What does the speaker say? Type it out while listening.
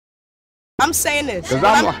I'm saying this.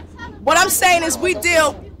 Because what I'm saying is we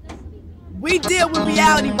deal with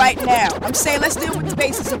reality right now. I'm saying let's deal with the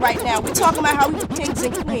basis of right now. We're talking about how we were kings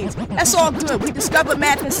and queens. That's all good. We discovered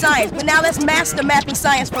math and science. But now let's master math and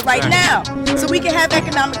science for right now. So we can have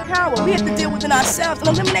economic power. We have to deal within ourselves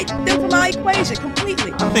and eliminate them from our equation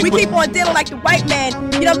completely. We keep on dealing like the white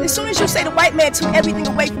man. You know, as soon as you say the white man took everything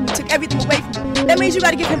away from you, that means you got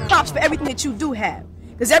to give him props for everything that you do have.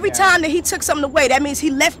 Because every time that he took something away, that means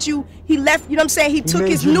he left, you know what I'm saying? He took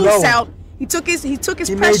his noose out. He took his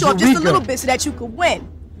pressure off just a little bit so that you could win.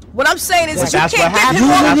 What I'm saying is that you can't give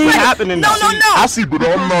him all the credit. No. I see, but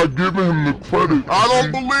I'm not giving him the credit. I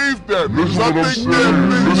don't believe that. Listen what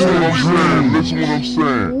I'm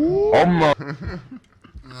saying. I'm not.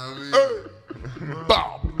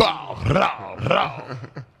 Bow, raw.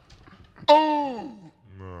 Oh,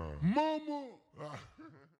 mama.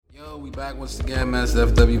 Yo, we back once again, man. It's the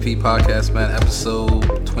FWP podcast, man.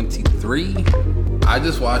 Episode 23. I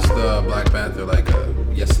just watched Black Panther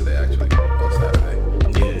yesterday, actually, on Saturday.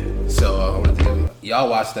 Yeah. So I wanted to give y'all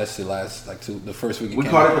watched that shit the first week. We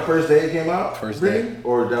caught it the first day it came out. First day,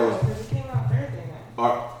 or that was. It came out Thursday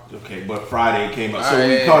night. Okay, but Friday it came out, so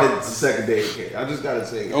we caught it the second day it came. I just gotta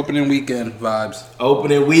say, opening weekend vibes.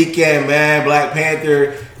 Opening weekend, man. Black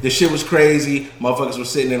Panther. The shit was crazy. Motherfuckers were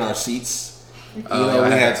sitting in our seats. We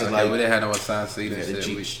didn't have no assigned seat and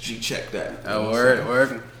shit. G-check that. Oh,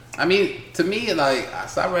 word. I mean, to me, so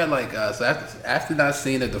I read after not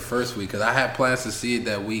seeing it the first week, because I had plans to see it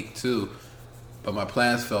that week too, but my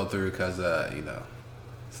plans fell through because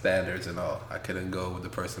standards and all. I couldn't go with the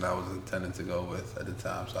person I was intending to go with at the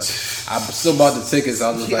time, so I still bought the tickets.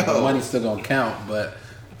 I was just like, the money's still gonna count, but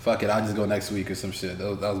fuck it, I'll just go next week or some shit.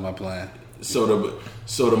 That was my plan. So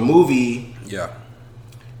the movie, yeah.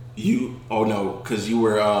 Because you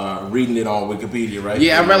were reading it on Wikipedia, right?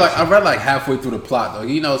 Yeah, I read like halfway through the plot though.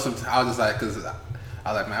 You know, I was just like, because I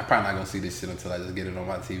was like, man, I'm probably not gonna see this shit until I just get it on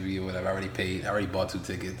my TV or whatever. I already bought 2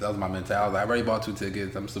 tickets. That was my mentality. I was like, I already bought 2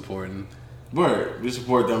 tickets. I'm supporting. Word, we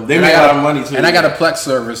support them. They make a lot of money too. And I got a Plex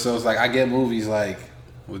service, so it's like I get movies like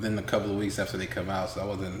within a couple of weeks after they come out, so I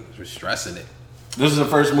wasn't stressing it. This is the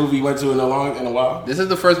first movie you went to in a while? This is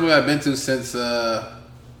the first movie I've been to since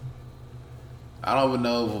I don't even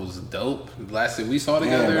know if it was dope. Last year we saw it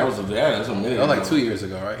together. That's a minute. That was like 2 years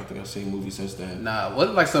ago, right? I think I've seen movies since then. Nah,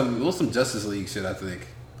 it was some Justice League shit. I think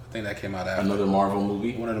that came out after. Another Marvel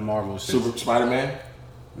movie. One of the Marvel shit. Super Spider-Man.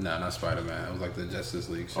 No, not Spider-Man. It was like the Justice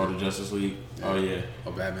League shit. Oh, the Justice League. Yeah. Oh yeah.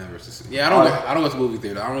 Or Batman versus. Yeah, I don't go to movie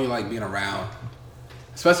theater. I don't really like being around,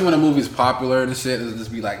 especially when a movie's popular and shit. It'll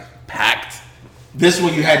just be like packed. This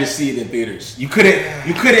one you had to see it in theaters. You couldn't.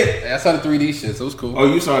 Yeah, I saw the 3D shit, so it was cool. Oh,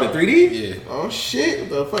 you saw the 3D? Yeah. Oh shit! What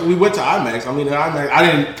the fuck? We went to IMAX. I mean, the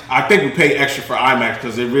IMAX. I think we paid extra for IMAX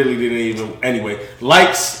because it really didn't even. Anyway,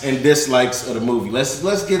 likes and dislikes of the movie. Let's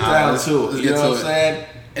get down to it. You know what I'm saying?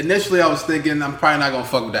 Initially, I was thinking I'm probably not gonna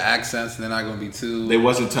fuck with the accents, and they're not gonna be too. They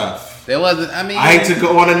wasn't tough. They wasn't. I mean, I hate to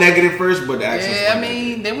go on a negative first, but the accents. Yeah, I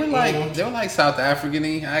mean, they were like South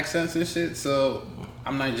African-y accents and shit. So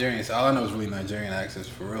I'm Nigerian, so all I know is really Nigerian accents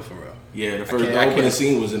for real. Yeah, the opening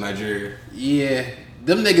scene was in Nigeria. Yeah,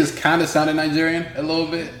 them niggas kind of sounded Nigerian a little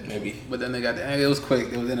bit, maybe. But then it was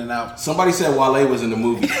quick. It was in and out. Somebody said Wale was in the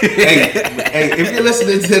movie. hey, if you're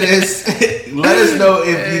listening to this, let us know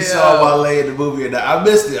if you saw Wale in the movie or not. I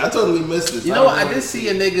missed it. I totally missed it. You know, I did see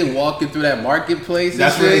a nigga walking through that marketplace.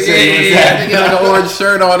 That's what they said. Yeah, he got like an orange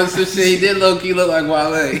shirt on and some shit. He did look like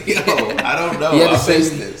Wale. Yo, I don't know. He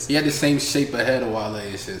had the same shape of head of Wale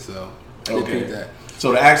and shit. So I did think that.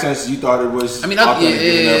 So the accents, you thought it was? I mean,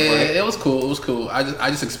 it was cool. It was cool. I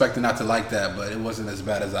just expected not to like that, but it wasn't as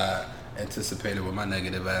bad as I anticipated with my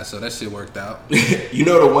negative ass. So that shit worked out. You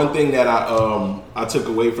know, the one thing that I took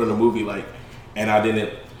away from the movie, and I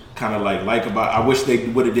didn't kind of like about. I wish they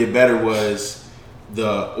would have did better was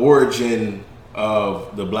the origin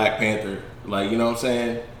of the Black Panther. Like, you know what I'm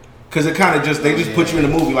saying? Because it kind of just they just put you in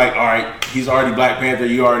the movie like, all right, he's already Black Panther.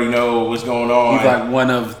 You already know what's going on. He's like one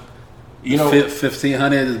of.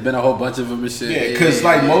 1500. There's been a whole bunch of them and shit. Yeah, because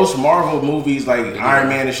most Marvel movies, like Iron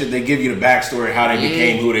Man and shit, they give you the backstory how they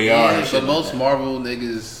became who they are. But most Marvel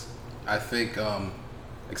niggas, I think,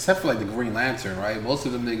 except for like the Green Lantern, right? Most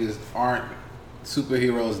of them niggas aren't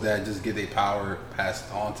superheroes that just get their power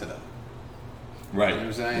passed on to them. Right. You know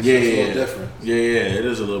what I'm saying? Yeah, so it's a little different. Yeah, it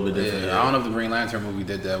is a little bit different. Yeah. I don't know if the Green Lantern movie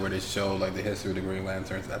did that, where they showed like the history of the Green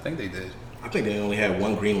Lanterns. I think they did. I think they only had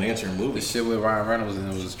one Green Lantern movie. The shit with Ryan Reynolds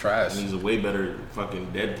and it was trash. And he's a way better fucking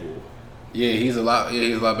Deadpool. Yeah, he's a lot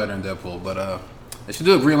better than Deadpool. But they should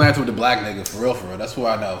do a Green Lantern with the black nigga for real. That's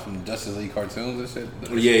what I know from Justice League cartoons and shit.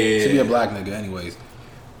 Yeah. Should be a black nigga, anyways.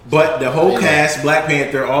 But the whole cast, Black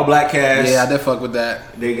Panther, all black cast. Yeah, I did fuck with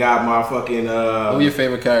that. They got my fucking. What were your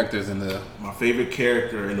favorite characters in the? My favorite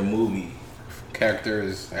character in the movie.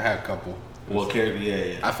 Characters, I had a couple. What character?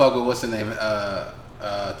 Yeah. I fuck with what's her name?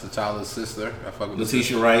 T'Challa's sister. I fuck with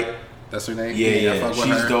Letitia Wright. That's her name. Yeah. I fuck with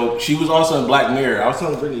She's her. dope. She was also in Black Mirror. I was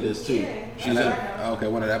telling Brittany this too. She's in. Okay,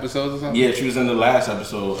 one of the episodes or something. Yeah, she was in the last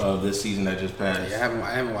episode of this season that just passed. Yeah,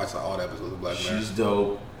 I haven't watched all the episodes of Black Mirror. She's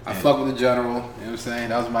dope. I fuck with the general. You know what I'm saying?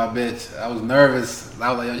 That was my bitch. I was nervous.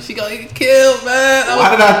 I was like, yo, she gonna get killed, man. Why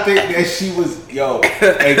did I think that she was? Yo,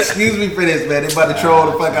 excuse me for this, man. They about to troll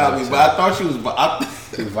the fuck out of me, but I thought she was.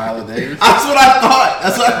 She was Viola Davis. That's what I thought.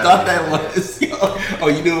 That's what I thought that was. Yo. Oh,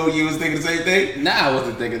 you knew you was thinking the same thing? Nah, I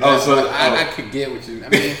wasn't thinking that. Oh, so I could get what you. I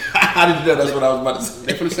mean, how did you know that's what I was about to say?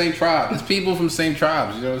 They're from the same tribe. It's people from the same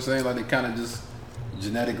tribes. You know what I'm saying? Like they kind of just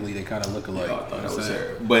genetically, they kind of look alike. I thought you know that what was I'm saying?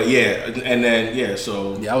 her. But yeah, and then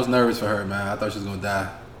so Yeah, I was nervous for her, man. I thought she was gonna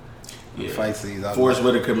die. yeah. Fight scenes. Forrest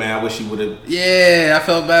Whitaker, man. I wish he would have. Yeah, I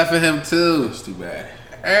felt bad for him too. It's too bad.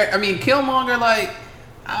 I mean, Killmonger, like,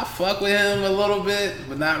 I fuck with him a little bit,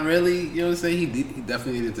 but not really. You know what I'm saying? He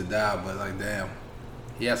definitely needed to die, but like, damn,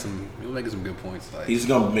 he was making some good points. Like, He's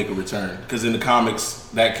gonna make a return because in the comics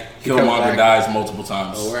that comes Killmonger back. dies multiple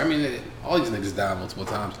times. I mean, all these niggas die multiple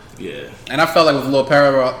times. Yeah. And I felt like it was a little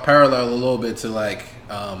parallel a little bit to like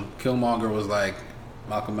Killmonger was like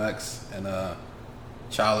Malcolm X and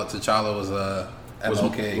T'Challa was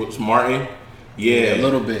MLK. Was Martin? Yeah, a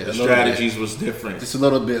little bit. The strategies was different. Just a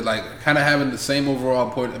little bit, like kind of having the same overall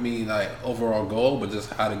point. I mean, like overall goal, but just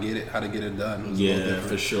how to get it done. Was a little Yeah, different.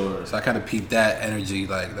 for sure. So I kind of peeped that energy.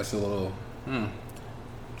 Like that's a little.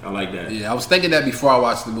 I like that. Yeah, I was thinking that before I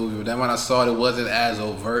watched the movie, but then when I saw it wasn't as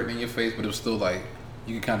overt in your face, but it was still like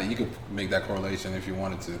you could make that correlation if you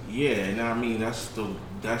wanted to. Yeah, and I mean that's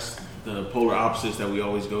the polar opposites that we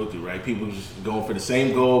always go through, right? People just going for the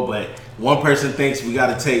same goal, but one person thinks we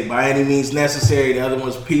got to take by any means necessary. The other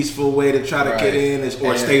one's peaceful way to try to get in,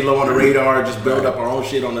 or stay low on the radar, just build up our own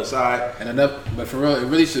shit on the side. And enough, but for real, it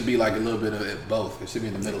really should be like a little bit of it both. It should be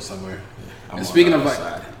in the middle somewhere. And speaking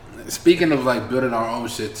of like building our own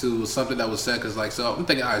shit too, was something that was said because like so I'm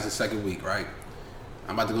thinking, all right, it's the second week, right?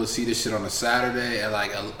 I'm about to go see this shit on a Saturday at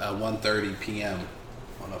like 1:30 p.m.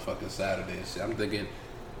 on a fucking Saturday and shit. I'm thinking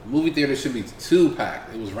movie theater should be too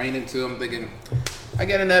packed. It was raining too. I'm thinking I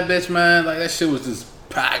get in that bitch, man. Like that shit was just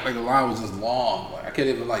packed. Like the line was just long. Like I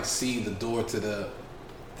couldn't even like see the door to the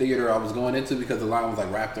theater I was going into because the line was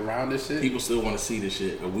like wrapped around this shit. People still want to see this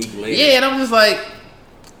shit a week later. Yeah, and I'm just like,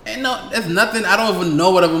 ain't no, there's nothing. I don't even know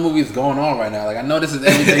what other movie is going on right now. Like I know this is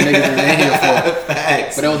everything niggas is in here for.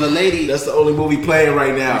 Facts. But there was a lady. That's the only movie playing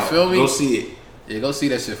right now. You feel me? Go see it. Yeah, go see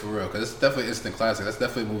that shit for real, because it's definitely instant classic. That's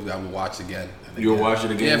definitely a movie I would watch again. You'll watch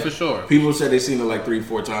it again? Yeah, for sure. People said they've seen it like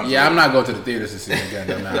 3-4 times. Yeah, I'm not going to the theaters to see it again.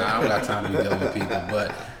 Though. Nah, I don't got time to be dealing with people,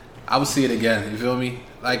 but I would see it again. You feel me?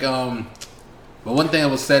 Like, but one thing I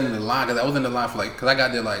was said in the line, because I was in the line for like, because I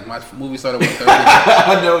got there like, my movie started at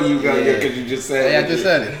 1:30. I know you got there because you just said it. Yeah, I just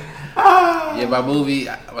said it. Yeah, my movie,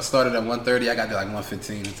 I started at 1:30. I got there like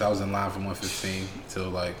 1:15. So I was in line from 1:15 till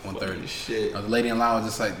like 1:30. Shit. The lady in line was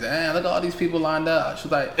just like, damn, look at all these people lined up. She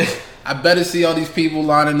was like, I better see all these people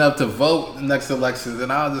lining up to vote the next elections.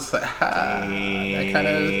 And I was just like,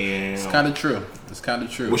 it's kind of true. It's kind of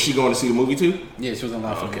true. Was she going to see the movie too? Yeah, she was in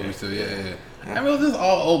line for the movie too. Yeah. I mean, it was just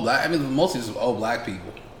all old black. I mean, it was mostly just old black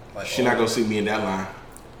people. Like, She not going to see me in that line.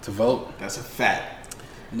 to vote. That's a fact.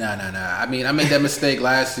 Nah. I mean, I made that mistake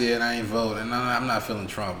last year and I ain't vote. And I'm not feeling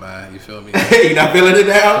Trump, man. You feel me? You not feeling it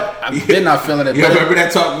now? I've been not feeling it. You remember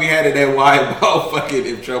that talk we had in that Y about fucking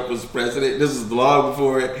if Trump was president? This is long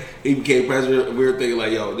before he became president. We were thinking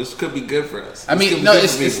like, yo, this could be good for us. I mean, no,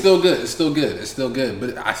 it's still good. It's still good.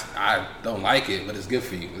 But I don't like it, but it's good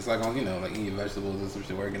for you. It's like, like eating vegetables and some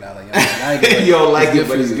shit, working out. Like, you don't like it,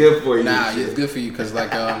 but it's good for you. Nah, it's good for you because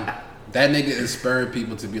like that nigga is spurring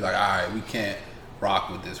people to be like, all right, we can't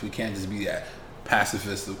rock with this. We can't just be that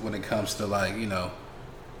pacifist when it comes to like,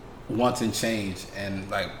 wanting change and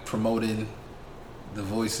like promoting the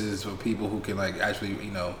voices of people who can like actually,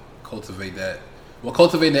 cultivate that. Well,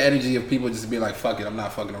 cultivate the energy of people just being like, fuck it, I'm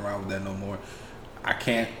not fucking around with that no more. I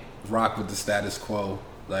can't rock with the status quo.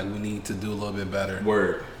 Like, we need to do a little bit better.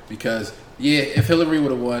 Word. Because, yeah, if Hillary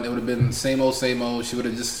would have won, it would have been same old. She would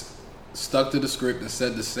have just stuck to the script and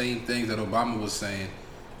said the same things that Obama was saying.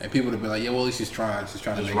 And people would have been like, yeah, well, at least she's trying. She's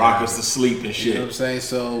trying to make rock us to sleep and shit. You know what I'm saying?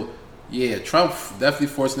 So, yeah, Trump definitely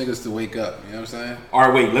forced niggas to wake up. You know what I'm saying? All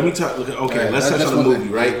right, wait, let me talk. Okay, let's touch on the movie,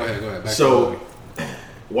 right? Go ahead. Back so, to the movie.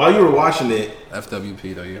 While you were watching it,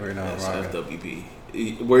 FWP though, you already know I'm rocking.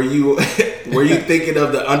 FWP. Were you thinking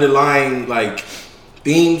of the underlying like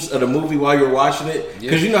themes of the movie while you were watching it?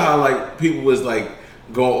 Because you know how like people was like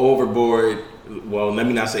going overboard. Well, let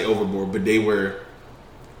me not say overboard, but they were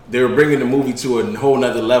bringing the movie to a whole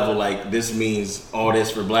nother level. Like this means all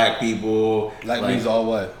this for black people. Like means all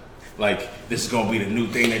what? Like this is gonna be the new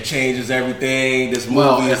thing that changes everything. This movie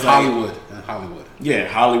Well, is in like Hollywood. In Hollywood. Yeah,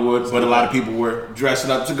 Hollywood. But a lot of people were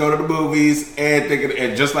dressing up to go to the movies and thinking,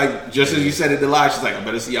 and just as you said it the live, she's like, I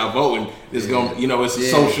better see y'all voting. This going, it's a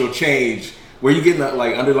social change. Were you getting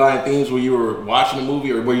like underlying themes when you were watching the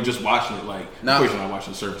movie, or were you just watching it like? Of course, you're not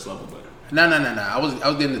watching the surface level, but. No. I was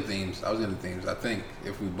getting the themes. I think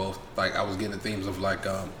if we both like, I was getting the themes of like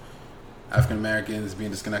African Americans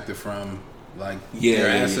being disconnected from like their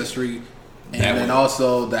ancestry, and then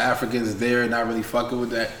also the Africans there not really fucking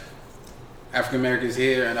with that African Americans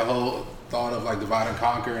here, and the whole thought of like divide and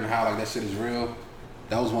conquer and how like that shit is real.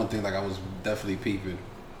 That was one thing like I was definitely peeping.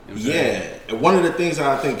 You know and one of the things that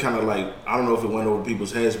I think kind of like, I don't know if it went over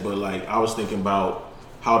people's heads, but like I was thinking about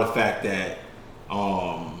how the fact that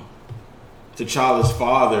T'Challa's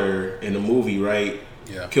father in the movie, right,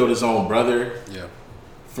 killed his own brother,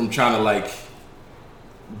 from trying to like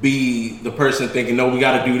be the person thinking, no, we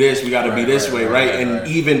got to do this, we got to be this way, right? And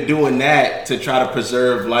even doing that to try to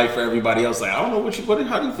preserve life for everybody else. Like, I don't know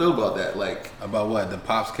how do you feel about that? Like, about what, the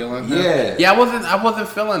pops killing him? Yeah, I wasn't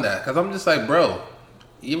feeling that, because I'm just like, bro,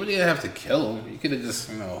 you really didn't have to kill him. You could have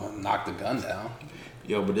just knocked the gun down.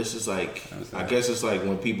 Yo, but this is like, I guess it's like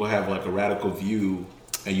when people have like a radical view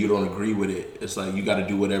and you don't agree with it, it's like you got to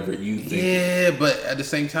do whatever you think. Yeah, but at the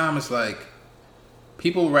same time, it's like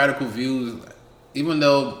people with radical views, even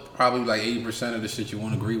though probably like 80% of the shit you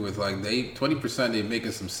won't agree with, like 20% they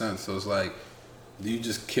making some sense. So it's like, do you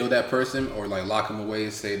just kill that person or like lock them away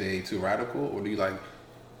and say they too radical, or do you like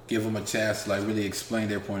give them a chance to like really explain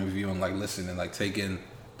their point of view and like listen and like take in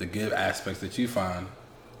the good aspects that you find?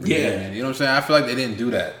 You know what I'm saying? I feel like they didn't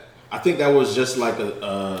do that. I think that was just like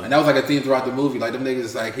and that was like a theme throughout the movie. Like them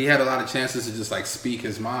niggas, like he had a lot of chances to just like speak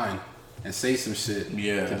his mind and say some shit.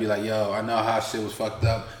 Yeah. To be like, yo, I know how shit was fucked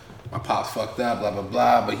up. My pops fucked up, blah blah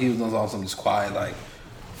blah. But he was on some just quiet, like,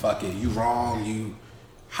 fuck it, you wrong.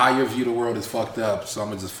 How your view of the world is fucked up. So I'm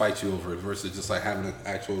gonna just fight you over it versus just like having an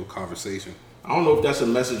actual conversation. I don't know if that's a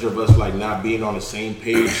message of us like not being on the same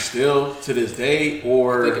page still to this day,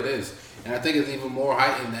 or I think it is, and I think it's even more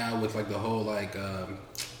heightened now with like the whole like.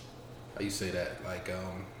 How you say that? Like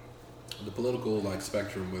the political like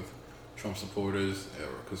spectrum with Trump supporters or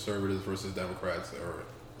conservatives versus Democrats or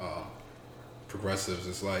progressives.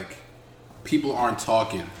 It's like people aren't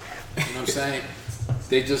talking. You know what I'm saying?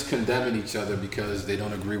 They just condemning each other because they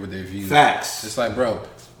don't agree with their views. Facts. It's like, bro,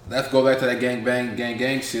 let's go back to that gang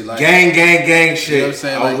shit. Like gang shit. You know what I'm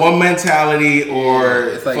saying? Like, one mentality, or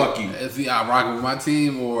it's like, fuck you. It's I'm rocking with my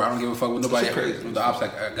team, or I don't give a fuck with nobody. Crazy. The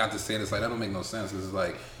opposite, I got to say this. Like that don't make no sense. It's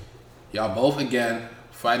like. Y'all both, again,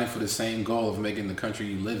 fighting for the same goal of making the country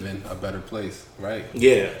you live in a better place, right?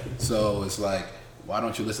 Yeah. So it's like, why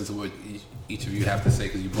don't you listen to what each of you have to say?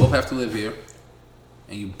 Because you both have to live here,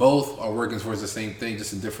 and you both are working towards the same thing,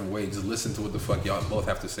 just in different ways. Just listen to what the fuck y'all both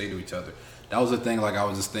have to say to each other. That was the thing, like, I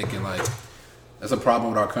was just thinking, like, that's a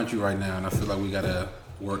problem with our country right now, and I feel like we got to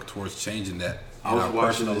work towards changing that. I was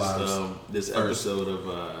watching this episode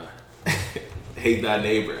of... Hate Thy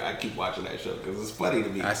Neighbor. I keep watching that show because it's funny to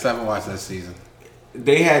me. I still haven't watched that season.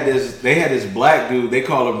 They had this black dude. They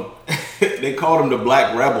called him the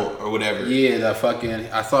Black Rebel or whatever. Yeah, that fucking.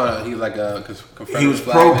 I thought he was like a Confederate. He was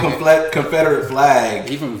pro Confederate flag.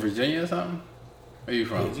 He from Virginia or something? Where you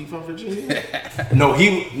from? Is he from Virginia?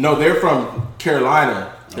 No, they're from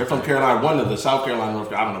Carolina. They're from Carolina, one of the South Carolina, North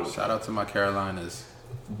Carolina. I don't know. Shout out to my Carolinas.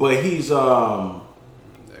 But he's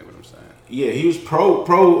yeah, he was pro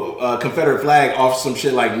Confederate flag off some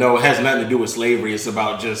shit like, no, it has nothing to do with slavery. It's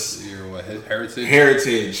about just heritage.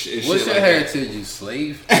 Heritage. What's your heritage, you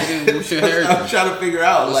slave? What's your heritage? I'm trying to figure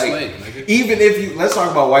out, like, slave, even if you, let's talk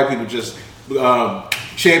about white people just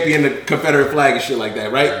champion the Confederate flag and shit like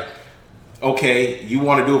that, right? Yeah. Okay, you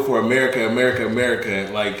want to do it for America,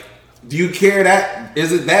 like. Do you care that?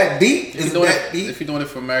 Is it that deep? Is it that deep? If you're doing it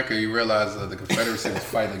for America, you realize the Confederacy was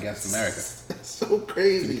fighting against America. That's so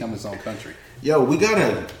crazy. To become its own country. Yo,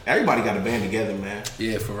 everybody got to band together, man.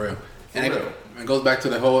 Yeah, for real. It goes back to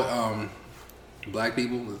the whole black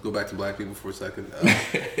people. Let's go back to black people for a second.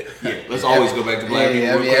 Yeah, let's always go back to black people.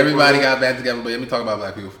 I mean, everybody got band together, but let me talk about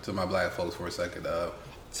black people to my black folks for a second. To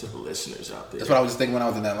the listeners out there. That's what I was just thinking when I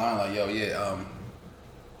was in that line. Like, yo,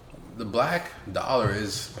 the black dollar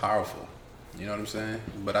is powerful, you know what I'm saying?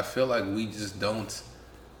 But I feel like we just don't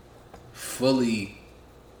fully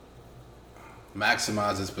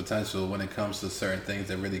maximize its potential when it comes to certain things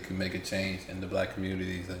that really can make a change in the black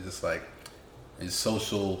communities, and just like is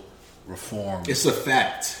social reform. It's a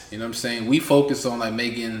fact. You know what I'm saying? We focus on like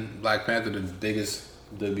making Black Panther the biggest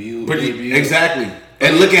debut. Exactly.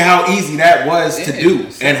 And look at how easy that was to do,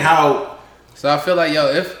 and how. So I feel like,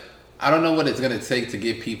 if I don't know what it's gonna take to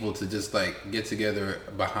get people to just like get together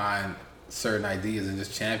behind certain ideas and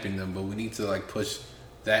just champion them, but we need to like push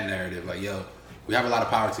that narrative. Like, we have a lot of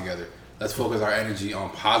power together. Let's focus our energy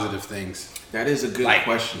on positive things. That is a good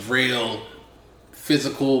question. Real,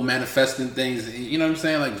 physical, manifesting things. You know what I'm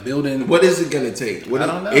saying? Like building. What is it gonna take? I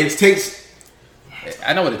don't know. It takes.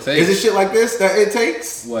 I know what it takes. Is it shit like this that it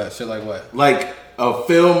takes? What? Shit like what? Like a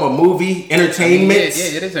film, a movie, entertainment.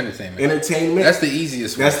 Yeah, it is entertainment. Entertainment. That's the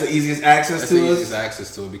easiest way. That's the easiest access to it. Easiest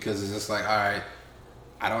access to it, because it's just like, all right,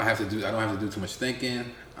 I don't have to do too much thinking.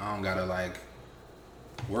 I don't gotta like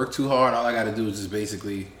work too hard. All I gotta do is just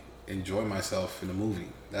basically enjoy myself in the movie.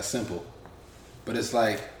 That's simple. But it's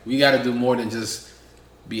like we gotta do more than just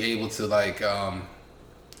be able to like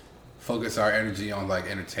focus our energy on like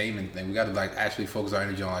entertainment thing. We gotta like actually focus our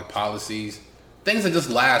energy on like policies, things that just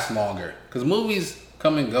last longer. Because movies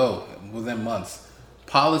come and go within months.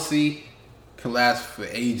 Policy can last for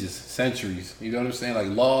ages, centuries. You know what I'm saying? Like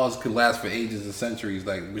laws could last for ages and centuries,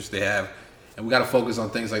 like which they have. And we got to focus on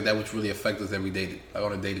things like that, which really affect us every day, like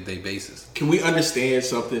on a day-to-day basis. Can we understand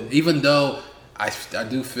something? Even though I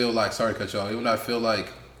do feel like, sorry to cut you off, even though I feel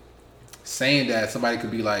like saying that, somebody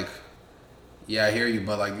could be like, yeah, I hear you,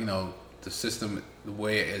 but like, the system, the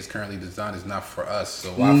way it is currently designed, is not for us. So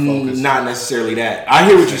why focus? Not necessarily that. I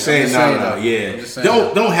hear what you're saying. No, yeah.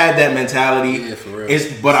 Don't have that mentality. Yeah, for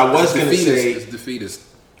real. But I was gonna say, it's defeatist.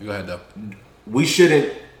 Go ahead though. We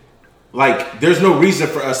shouldn't. Like, there's no reason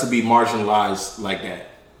for us to be marginalized like that.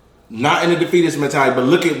 Not in a defeatist mentality, but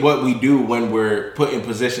look at what we do when we're put in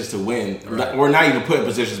positions to win. Right. We're not even put in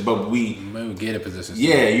positions, but we get in positions.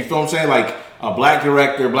 Yeah, you feel what I'm saying? Like, a black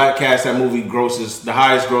director, black cast, that movie grosses the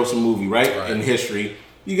highest grossing movie, right? In history.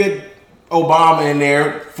 You get Obama in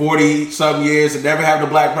there, 40-something years, and never have the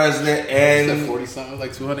black president, and 40-something,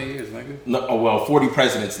 like 200 years, nigga. No, 40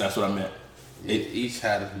 presidents, that's what I meant. Each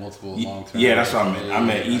had multiple long-term. Yeah, that's what I meant. I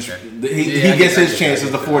meant each. He gets his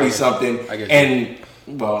chances to 40-something, and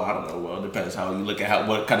well, I don't know. Well, it depends how you look at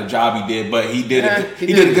what kind of job he did, but he did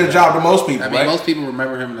a good job to most people. I mean, most people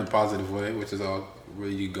remember him in a positive way, which is all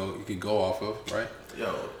really you could go off of, right?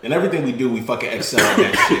 And everything we do, we fucking excel at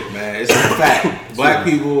that shit, man. It's a fact. Black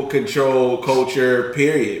people control culture.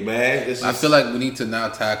 Period, man. I feel like we need to now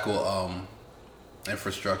tackle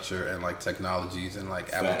infrastructure and like technologies and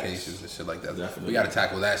like applications and shit like that. Definitely. We got to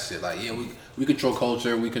tackle that shit. Like, we control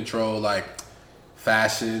culture. We control like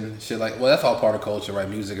fashion, shit like. Well, that's all part of culture, right?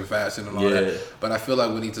 Music and fashion and all that. But I feel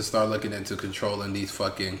like we need to start looking into controlling these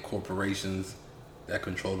fucking corporations that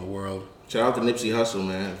control the world. Shout out to Nipsey Hussle,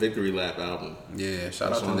 man. Victory Lap album. Yeah,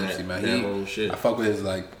 shout out to Nipsey, man. Shit. I fuck with his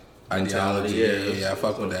like ideology. Yeah, I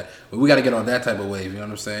fuck with that. But we got to get on that type of wave. You know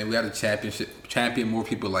what I'm saying? We got to champion more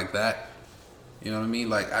people like that. You know what I mean?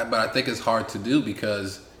 Like, but I think it's hard to do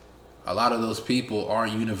because a lot of those people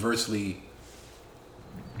aren't universally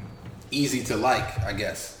easy to like, I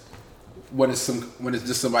guess. When it's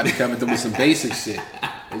just somebody coming through with some basic shit,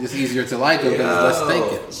 it's just easier to like them because it's less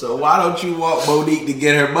thinking. So why don't you want Monique to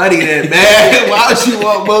get her money then, man? Why don't you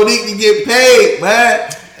want Monique to get paid,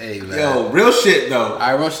 man? Hey, man. Yo, real shit though. All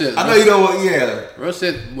right, real shit. I know you know what. Yeah, real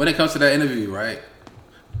shit. When it comes to that interview, right?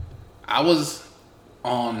 I was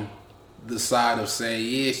on the side of saying,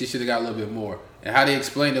 yeah, she should have got a little bit more. And how they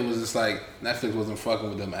explained it was just like Netflix wasn't fucking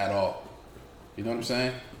with them at all. You know what I'm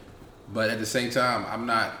saying? But at the same time,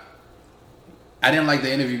 I didn't like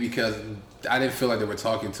the interview because I didn't feel like they were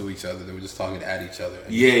talking to each other. They were just talking at each other.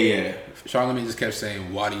 And yeah. Charlamagne just kept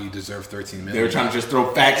saying, why do you deserve $13 million? They were trying to just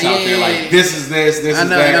throw facts out there like, this is this is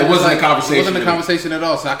that. It wasn't a conversation. It wasn't a conversation at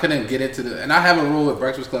all, so I couldn't get into and I have a rule with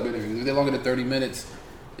Breakfast Club interviews. If they're longer than 30 minutes,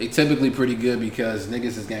 they typically pretty good because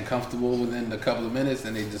niggas is getting comfortable within a couple of minutes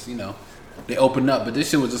and they just, they open up. But this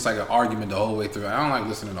shit was just like an argument the whole way through. I don't like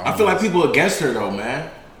listening to arguments. I feel like people against her though, man.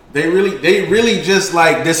 They really just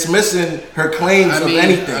like dismissing her claims of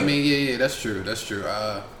anything. I mean, yeah, that's true.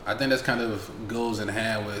 I think that's kind of goes in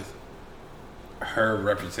hand with her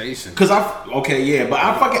reputation. But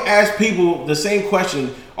I fucking ask people the same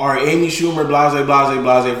question. Are Amy Schumer, blase,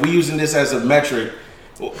 if we using this as a metric,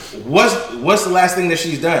 what's the last thing that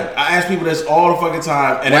she's done? I ask people this all the fucking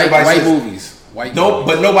time, and everybody says movies. White movies.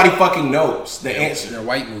 But nobody fucking knows the answer. They're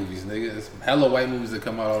white movies, nigga. It's hella white movies that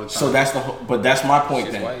come out all the time. So that's my point.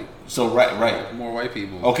 She's then. White. So right. More white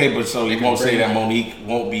people. Okay, but so you won't say that Monique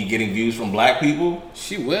won't be getting views from black people?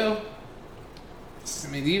 She will. I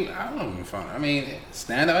mean, I don't even find. I mean,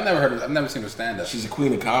 stand up. I've never seen her stand up. She's a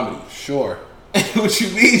queen of comedy. Sure, What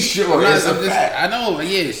you mean, sure? It's a fact. I know,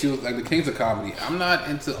 yeah, she was like the kings of comedy. I'm not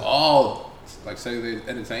into all, like, say the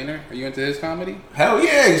entertainer. Are you into his comedy? Hell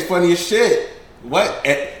yeah, he's funny as shit. What?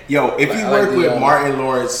 Yo, if you work with Martin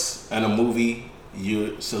Lawrence in a movie,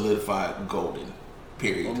 you solidify golden.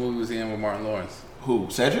 Period. What movie was he in with Martin Lawrence? Who?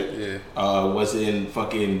 Cedric? Yeah. Was in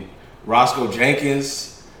fucking Roscoe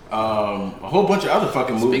Jenkins. A whole bunch of other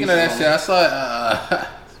fucking movies. Speaking of that shit, I saw.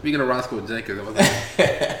 Speaking of Roscoe Jenkins,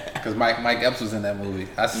 because Mike Epps was in that movie.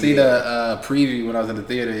 I see the preview when I was in the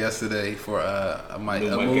theater yesterday for Mike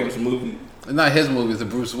Epps movie. It's not his movie; it's a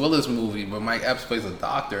Bruce Willis movie. But Mike Epps plays a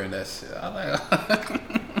doctor in that shit. I'm like,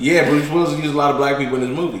 yeah, Bruce Willis uses a lot of black people in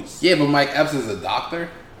his movies. Yeah, but Mike Epps is a doctor.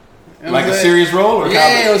 You know like a serious role, or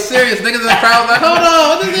yeah, it was serious. Niggas in the crowd was like, hold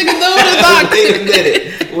on, what this nigga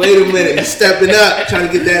doing? Wait a minute, he's stepping up, trying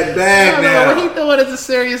to get that bag now. What he doing as a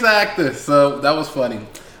serious actor? So that was funny.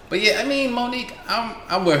 But yeah, I mean, Monique,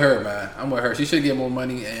 I'm with her, man. I'm with her. She should get more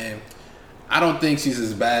money, and I don't think she's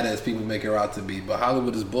as bad as people make her out to be. But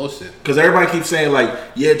Hollywood is bullshit. Because everybody keeps saying like,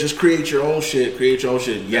 yeah, just create your own shit. Create your own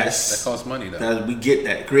shit. Yes, that costs money though. We get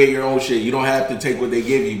that. Create your own shit. You don't have to take what they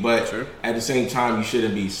give you, but sure. At the same time, you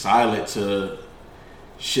shouldn't be silent to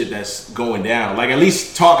shit that's going down. Like at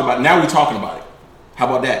least talk about it. Now we're talking about it. How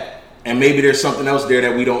about that? And maybe there's something else there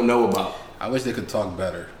that we don't know about. I wish they could talk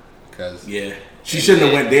better. Cause yeah. She shouldn't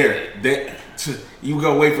have went there. You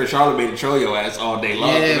go wait for Charlamagne to troll your ass all day long.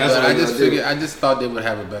 Yeah, that's but I just thought they would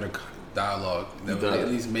have a better dialogue that would at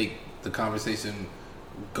least make the conversation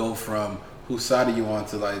go from whose side are you on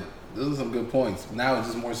to like those are some good points. Now it's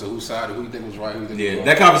just more so whose side, who you think was right, who you think was wrong.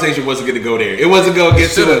 That conversation wasn't going to go there. It wasn't going to get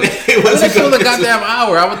to it. It wasn't going to the goddamn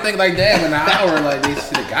hour. I would think like, damn, in an hour, like they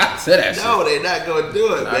should have got to that shit. No, they're not going to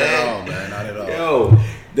do it, not man. Not at all, man. Not at all. Yo.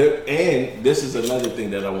 And this is another thing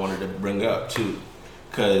that I wanted to bring up too,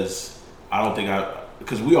 because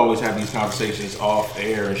because we always have these conversations off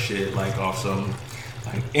air and shit, like off some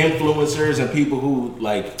like influencers and people who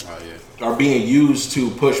like are being used to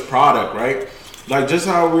push product, right? Like just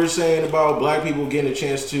how we were saying about black people getting a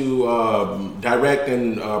chance to direct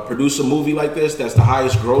and produce a movie like this, that's the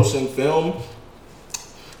highest grossing film.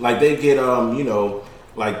 Like they get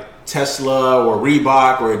like Tesla or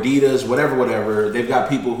Reebok or Adidas, whatever. They've got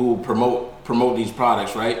people who promote these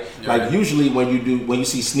products, right? Yeah. Like usually when you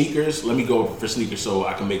see sneakers, let me go for sneakers so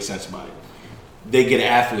I can make sense about it. They get an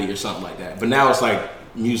athlete or something like that. But now it's like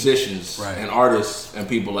musicians and artists and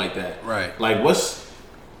people like that. Right. Like what's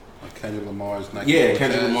like Kendrick Lamar's Nike. Yeah,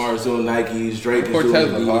 Kendrick Lamar's doing Nikes, Drake is doing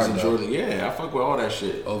Adidas and Jordan. Yeah, I fuck with all that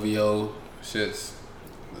shit. OVO shits.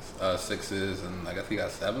 6s and I guess he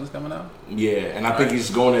got 7s coming out. Yeah, and I think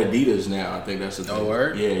he's going to Adidas now. I think that's the thing. Oh,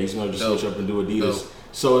 word? Yeah, he's going to just switch up and do Adidas. Dope.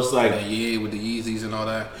 So it's like Ye with the Yeezys and all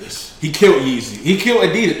that. He killed Yeezy. He killed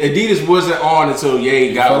Adidas. Adidas wasn't on until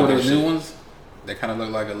Ye got all those new ones. They kind of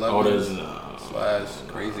look like 11s. Slash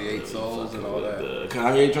Crazy 8 Soles and all that. The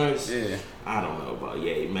Kanye joints. Yeah. I don't know about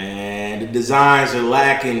Ye, man. The designs are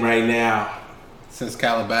lacking right now. Since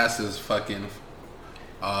Calabasas fucking.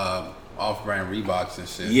 Off-brand Reeboks and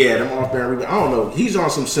shit. Yeah, them off-brand Reeboks. I don't know. He's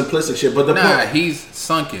on some simplistic shit, but he's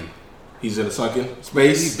sunken. He's in a sunken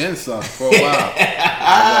space. He's been sunk for a while.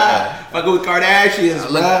 Fucking with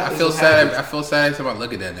Kardashians, I feel sad. I feel sad every time I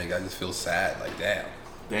look at that nigga. I just feel sad. Like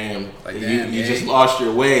damn. Like you just lost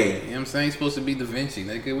your way. You know what I'm saying? You're supposed to be Da Vinci,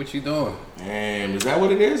 nigga. What you doing? Damn, is that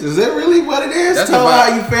what it is? Is that really what it is? Tell me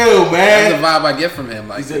how you feel, man. That's the vibe I get from him.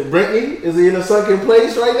 Like, is it Brittany? Is he in a sunken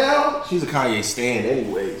place right now? She's a Kanye stan,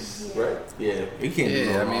 anyways. Right? Yeah, he can't do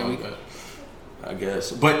no wrong. I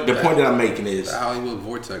guess. But the point that I'm making is the Hollywood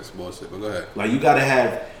Vortex bullshit. But go ahead. Like you gotta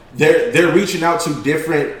have they're reaching out to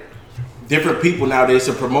different people nowadays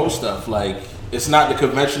to promote stuff. Like it's not the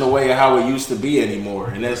conventional way of how it used to be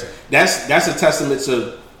anymore. And that's a testament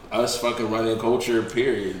to us fucking running culture,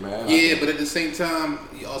 period, man. Yeah, but at the same time,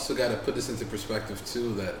 you also gotta put this into perspective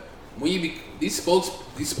too, that when you be these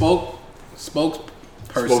spokespersons,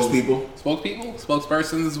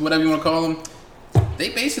 spokespersons, whatever you want to call them, they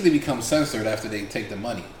basically become censored after they take the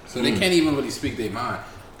money. So they can't even really speak their mind.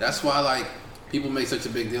 That's why like people make such a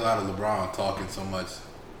big deal out of LeBron talking so much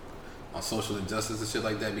on social injustice and shit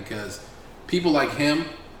like that, because people like him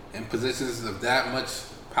in positions of that much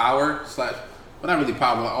power well, not really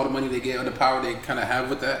power, but all the money they get or the power they kind of have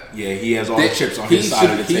with that. Yeah, he has all the chips on his side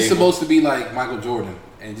of the table. He's supposed to be like Michael Jordan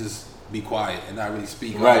and just be quiet and not really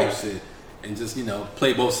speak all that shit. And just,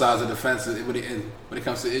 play both sides of the fence when it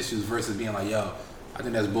comes to issues versus being like, yo, I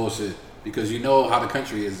think that's bullshit. Because you know how the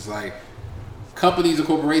country is. It's like companies and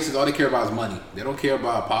corporations, all they care about is money. They don't care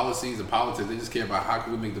about policies or politics. They just care about how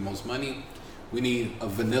can we make the most money. We need a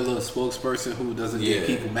vanilla spokesperson who doesn't get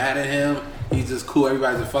people mad at him. He's just cool.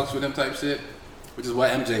 Everybody just fucks with him type shit. which is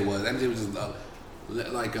what MJ was. MJ was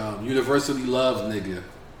just like universally loved nigga. You know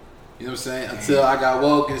what I'm saying? Until I got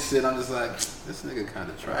woke and shit, I'm just like, this nigga kind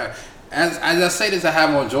of trash. As I say this, I have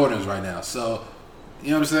on Jordans right now, so you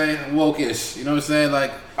know what I'm saying? I'm woke-ish. You know what I'm saying?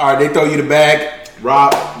 Like, all right, they throw you the bag.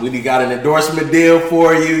 Rob, we got an endorsement deal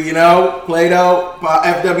for you, you know? Play-Doh,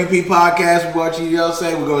 FWP podcast, we want you, you know what I'm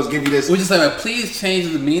saying? We're going to give you this. we just like, please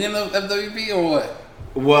change the meaning of FWP or what?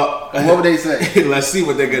 Well, Or what would they say? let's see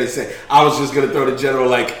what they're going to say. I was just going to throw the general,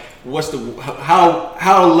 like,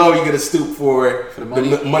 how low you going to stoop for the money?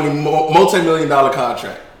 multi-million-dollar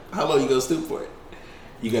contract? How low you going to stoop for it?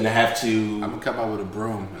 You're going to have to... I'm going to come out with a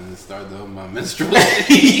broom and start my menstrual.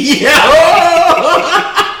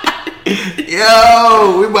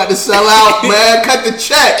 Yo, we about to sell out, man. Cut the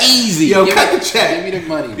check. Easy. Yo, cut the check. Give me the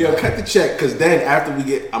money, Yo, man. cut the check, because then after I'm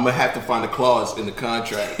going to have to find a clause in the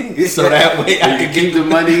contract. So that way I can keep the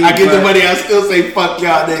money. I get the money, I still say fuck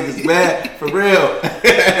y'all niggas, man. For real.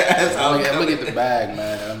 That's how I'm going to get the bag,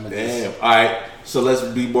 man. Damn. All right, so let's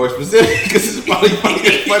be more specific, because it's probably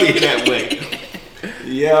funny in that way.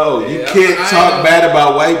 Yo, you can't talk bad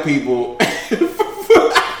about white people.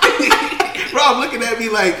 Rob looking at me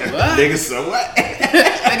like, nigga, so what?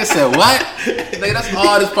 Nigga said what? Nigga, that's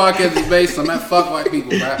all this podcast is based on. Man, fuck white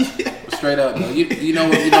people, bro. Straight up, though. You know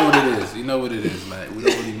what it is. You know what it is, man. We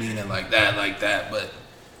don't really mean it like that, but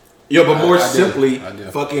yo, but more I simply,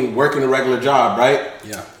 do. fucking working a regular job, right?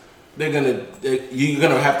 Yeah. You're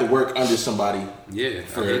gonna have to work under somebody. Yeah,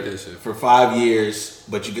 I hate that shit. For 5 years,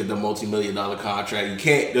 but you get the multi-million-dollar contract. You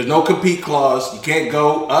can't. There's no compete clause. You can't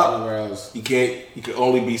go up. Anywhere else. You can't. You can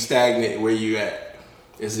only be stagnant where you at.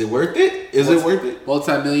 Is it worth it? Is it worth it?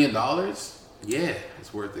 $multi-million? Yeah,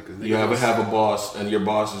 it's worth it. Cause You ever have a boss and your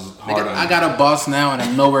boss is hard on you? I got a boss now and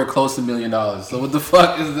I'm nowhere close to $1 million. So what the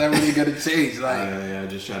fuck is that really gonna change? Like, Yeah,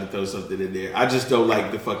 just trying to throw something in there. I just don't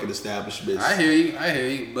like the fucking establishments. I hear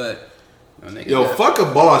you, but Yo, fuck a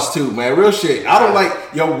boss too, man. Real shit. I don't like.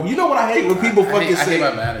 Yo, you know what I hate when people I fucking hate say.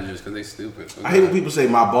 my managers because they stupid. I hate when people say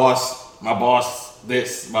my boss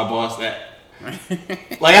this, my boss that.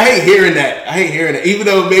 Like I hate hearing that. Even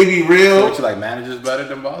though it may be real. Don't you like managers better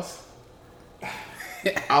than boss?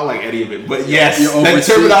 I don't like any of it, but yes, Your that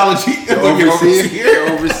overseer- terminology. Your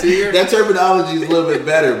overseer? That terminology is a little bit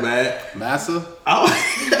better, man. Massa?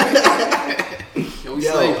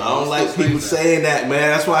 Yo, I don't like people saying that, man.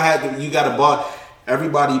 That's why I had to. You got to boss.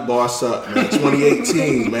 Everybody boss up, man.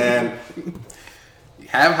 2018, man.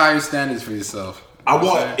 Have higher standards for yourself.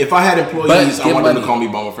 If I had employees, But I want them to money. call me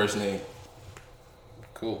by my first name.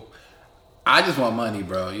 Cool. I just want money,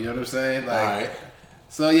 bro. You know what I'm saying? Like, All right.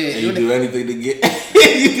 So yeah, And you do anything to get.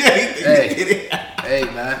 Hey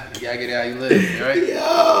man, you gotta get it how you live, right?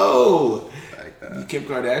 Yo. Like that. Kim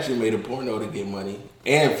Kardashian made a porno to get money.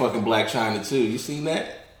 And fucking Black China, too. You seen that?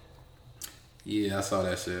 Yeah, I saw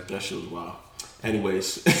that shit. That shit was wild.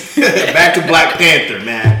 Anyways, back to Black Panther,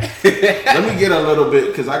 man. Let me get a little bit,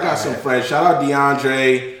 because I got some friends. Shout out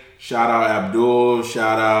DeAndre. Shout out Abdul.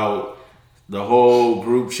 Shout out the whole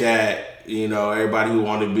group chat. You know, everybody who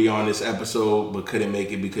wanted to be on this episode but couldn't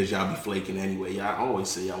make it because y'all be flaking anyway. Y'all always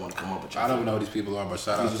say y'all want to come up with y'all. I don't know who these people are, but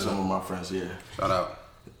shout out These to are some them. of my friends, yeah. Shout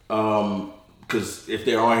out. Because if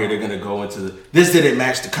they're on here, they're gonna go into this didn't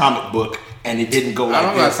match the comic book, and it didn't go like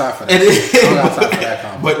I don't this. got time for that. I don't got time for that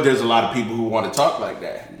comment. But there's a lot of people who want to talk like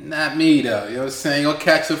that. Not me though. You know what I'm saying? Go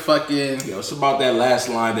catch a fucking. Yo, it's about that last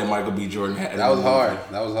line that Michael B. Jordan had. That was hard.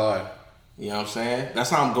 That was hard. You know what I'm saying? That's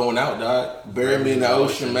how I'm going out, dog. Bury me in the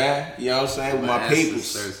ocean, man. You know what I'm saying? With my papers.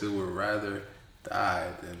 ancestors who would rather die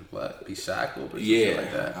than what? Be shackled or some Yeah, shit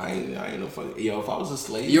like that. I ain't no fucking. Yo, if I was a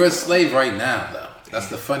slave, You're a slave right now, though. That's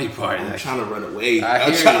the funny part. I'm trying to run away. I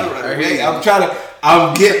I'm hear trying you. to run I hear away. you. I'm trying to.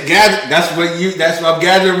 I'm gather. That's what I'm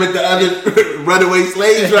gathering with the other runaway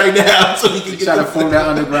slaves right now, so we can get Trying to form that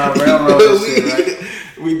underground railroad and shit, right?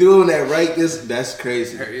 We doing that, right? That's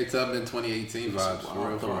crazy. It's up in 2018 vibes. For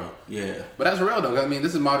real, for real. Yeah. But that's real though. I mean,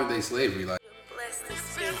 this is modern day slavery. Like,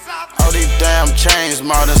 All these damn chains,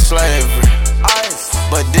 modern slavery.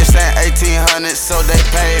 But this ain't 1800, so they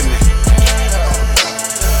paid me.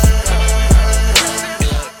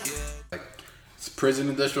 it's prison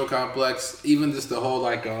industrial complex. Even just the whole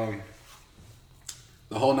like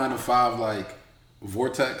the whole 9 to 5 like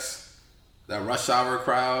vortex, that rush hour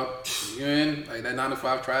crowd. You in like that 9 to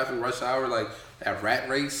 5 traffic rush hour, like that rat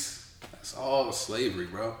race. That's all slavery,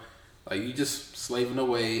 bro. Like you just slaving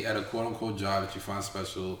away at a quote unquote job that you find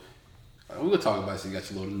special. We would talk about it. So you got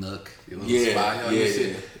your little nook, your little spot. You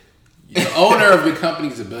know, the owner of your company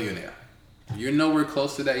is a billionaire. You're nowhere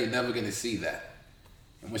close to that. You're never going to see that.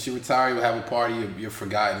 And once you retire, you'll have a party. You're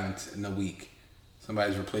forgotten in a week.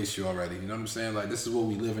 Somebody's replaced you already. You know what I'm saying? Like, this is what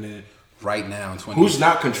we living in right now in 20. Who's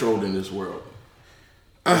not controlled in this world?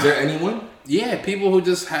 Is there anyone? Yeah, people who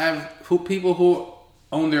just people who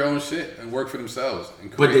own their own shit and work for themselves.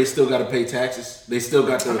 And But they still got to pay taxes. They still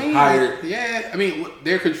got to hire. Yeah, I mean,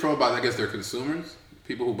 they're controlled by, I guess, their consumers,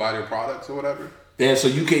 people who buy their products or whatever. Yeah, so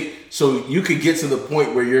you could get to the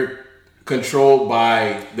point where you're controlled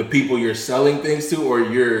by the people you're selling things to, or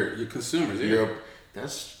your consumers. Yeah.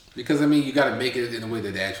 That's because I mean, you got to make it in a way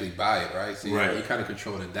that they actually buy it, right? So you kind of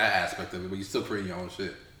control that aspect of it, but you still create your own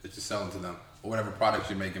shit that you're selling to them or whatever products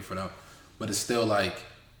you're making for them. But it's still like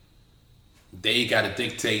they got to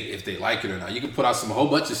dictate if they like it or not. You can put out some whole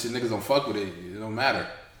bunch of shit, niggas don't fuck with it. It don't matter.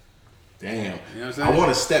 Damn. You know what I'm saying? I want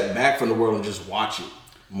to step back from the world and just watch it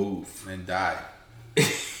move and die.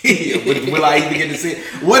 Will I even get to see it?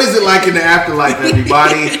 What is it like in the afterlife,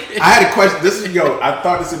 everybody? I had a question. I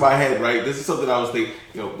thought this in my head, right? This is something I was thinking.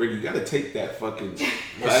 Rick, you got to take that fucking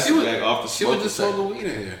plastic bag off the She smoke. was just sold the weed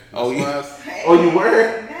in here. Oh, you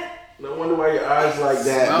were? No wonder why your eyes like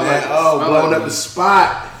that, man. Blowing up the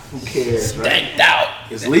spot. Who cares, right? Stanked out.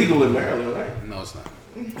 It's legal in Maryland, right? No, it's not.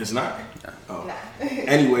 It's not? Oh.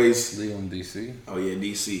 Anyways. Legal in D.C. Oh, yeah,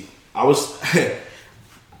 D.C.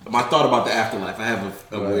 My thought about the afterlife, I have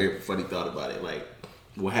a weird, funny thought about it. Like,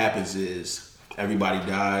 what happens is everybody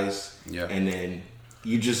dies, and then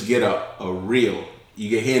you just get a reel. You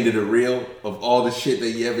get handed a reel of all the shit that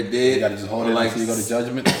you ever did. You gotta just hold it until you go to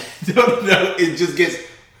judgment? No, it just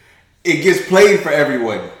gets played for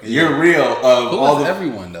everyone. Your reel of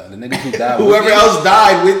everyone though. The niggas who died. Whoever else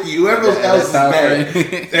died with you. Whoever else is dead.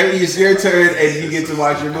 It's your turn, and you get to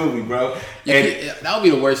watch your movie, bro. That would be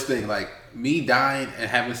the worst thing. Like me dying and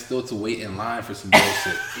having still to wait in line for some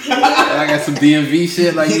bullshit. I got some DMV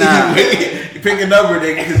shit. Like nah. Pick a number,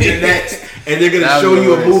 nigga, because you're next, and they're gonna show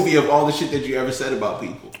you a movie of all the shit that you ever said about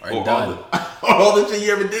people, or all the shit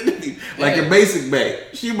you ever did to people. Like your basic babe,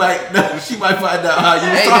 she might find out how you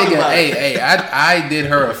was talking about it. Hey, I did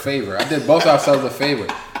her a favor. I did both ourselves a favor.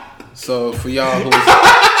 So for y'all who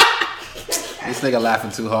this nigga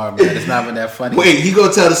laughing too hard, man. It's not even that funny. Wait, he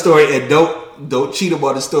gonna tell the story and don't cheat him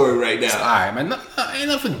on the story right now. All right, man. Ain't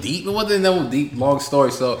nothing deep. It wasn't no deep, long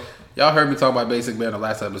story. So y'all heard me talk about Basic Bear in the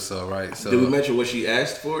last episode, right? So did we mention what she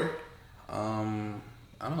asked for? I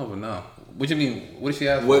don't even know. What you mean? What did she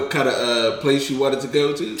ask? What kind of place she wanted to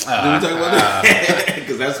go to? Did we talk about that?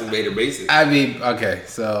 Because that's what made her basic. I mean, okay,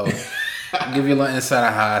 so I'll give you a little insight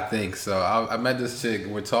on how I think. So I met this chick.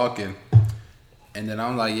 We're talking, and then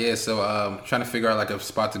I'm like, yeah. So trying to figure out like a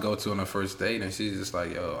spot to go to on the first date, and she's just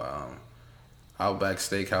like, yo, Outback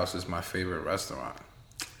Steakhouse is my favorite restaurant.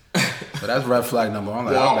 So that's red flag number one.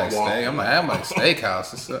 I'm like, Outback Steak. I'm like, Outback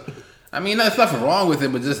Steakhouse. I mean, there's nothing wrong with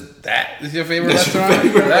it, but just that is your favorite restaurant?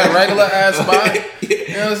 That regular ass spot?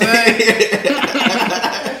 You know what I'm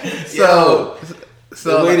saying?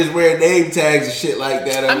 So the ladies wear name tags and shit like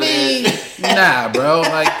that. I mean, nah, bro.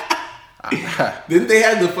 Like, didn't they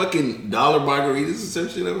have the fucking dollar margaritas or some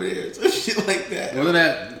shit over there? Some shit like that. Wasn't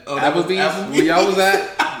that Applebee's? Where y'all was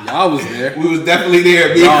at? Y'all was there. We was definitely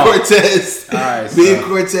there. Me and Cortez. All right, me and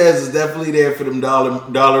Cortez was definitely there for them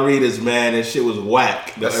dollaritas, man. And shit was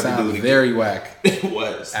whack. That sounds very whack. It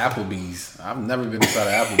was. Applebee's. I've never been inside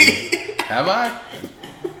of Applebee's. Have I?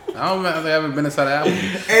 I don't think I've ever been inside of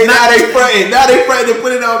Applebee's. Hey, now they fronting to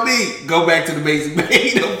put it on me. Go back to the basic man.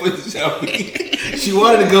 Don't put it on me. She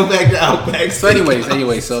wanted to go back to Outback. So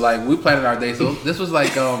anyways, so like we planned our day. So this was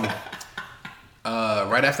like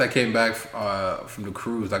right after I came back from the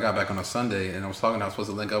cruise. I got back on a Sunday, and I was supposed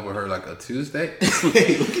to link up with her like a Tuesday.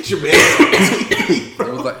 Hey, look at your man.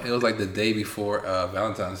 It was like the day before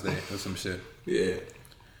Valentine's Day or some shit. Yeah.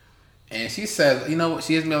 And she said, you know,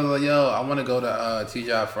 she hits me up like, yo, I want to go to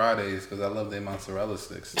TGI Fridays because I love their mozzarella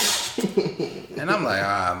sticks. And I'm like,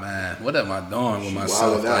 man, what am I doing with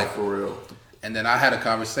myself? Like, for real. And then I had a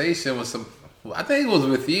conversation with I think it was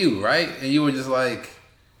with you, right? And you were just like,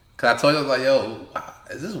 cause I told you, I was like, yo,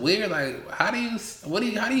 is this weird? Like, how do you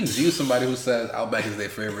view somebody who says Outback is their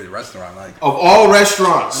favorite restaurant? Like, of all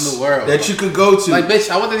restaurants in the world that you could go to. Like,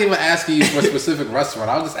 bitch, I wasn't even asking you for a specific restaurant.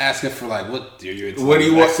 I was just asking for like, what do you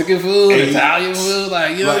want? Mexican food, Italian food,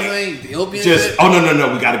 like, you know what I'm saying? Ethiopian shit? Oh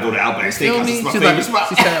no, we gotta go to Outback Steakhouse. It's my favorite spot.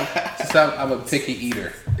 She said, I'm a picky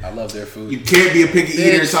eater. I love their food. You can't be a picky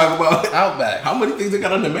eater and talk about Outback. How many things they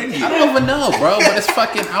got on the menu? I don't even know, bro, but it's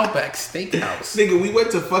fucking Outback Steakhouse. Nigga, we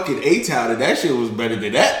went to fucking A-Town and that shit was better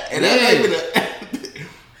than that. And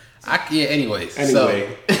anyways.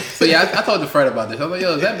 So yeah, I told the friend about this. I was like,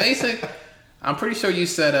 yo, is that basic? I'm pretty sure you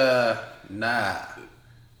said, nah.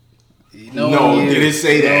 No, didn't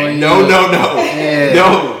say that. No. Yeah.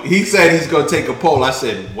 Yeah. No, he said he's gonna take a poll. I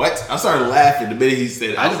said, what? I started laughing the minute he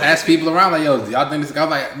said it. I just asked people around like, yo, do y'all think this? I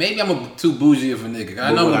was like, maybe I'm too bougie of a nigga.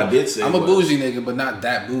 I know what I did say I'm a was- bougie nigga, but not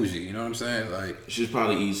that bougie. You know what I'm saying? Like, She's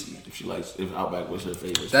probably easy if Outback was her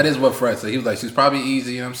favorite. that is what Fred said. He was like, she's probably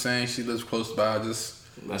easy. You know what I'm saying? She lives close by.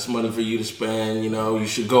 That's money for you to spend. You know, you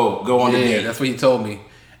should go on the Yeah, date. that's what he told me.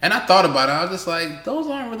 And I thought about it. I was just like, those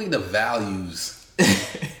aren't really the values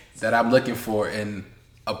that I'm looking for in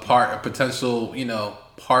a potential,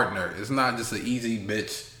 partner. It's not just an easy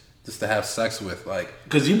bitch just to have sex with. Like,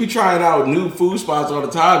 Cause you be trying out new food spots all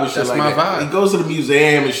the time and shit That's like my that. vibe. He goes to the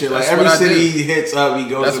museum and shit. That's like every what I city do. he hits up, he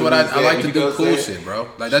goes. that's to what the I museum, like to you do. know what Cool I'm saying? shit, bro.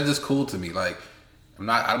 Like, that's just cool to me. Like, I'm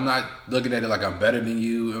not looking at it like I'm better than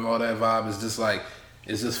you and all that vibe. It's just like,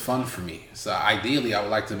 it's just fun for me. So ideally, I would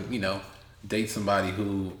like to, date somebody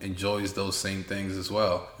who enjoys those same things as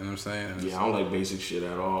well. You know what I'm saying? And Yeah, I don't like basic shit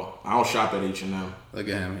at all. I don't shop at H&M. look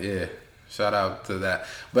at him. Yeah. Shout out to that.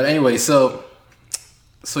 But anyway, so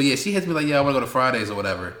yeah, she hits me like, yeah, I want to go to Fridays or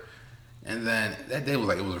whatever. And then that day was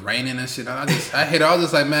like, it was raining and shit. And I hit her. I was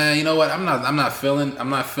just like, man, you know what? I'm not feeling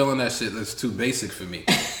that shit. That's too basic for me.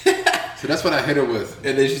 So that's what I hit her with.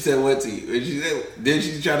 And then she said, what to you? And she said, then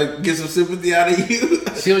she try to get some sympathy out of you.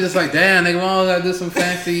 She was just like, damn, nigga, we all gotta do some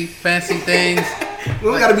fancy things.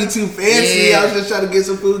 We don't gotta be too fancy. Yeah. I was just trying to get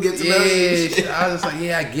some food, get to know you. Yeah, and shit. I was just like,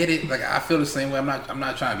 yeah, I get it. Like, I feel the same way. I'm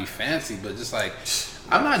not trying to be fancy, but just like,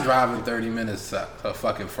 I'm not driving 30 minutes to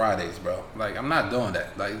fucking Fridays, bro. Like, I'm not doing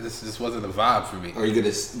that. Like, this just wasn't a vibe for me. Or you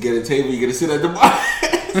gonna get a table, you gonna sit at the bar.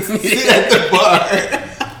 Sit at the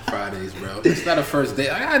bar. Fridays, bro. It's not a first date.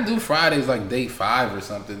 I gotta do Fridays like date 5 or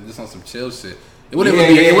something, just on some chill shit. It wouldn't Yeah,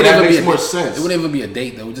 even be. yeah, It wouldn't that even be makes a more date. sense. It wouldn't even be a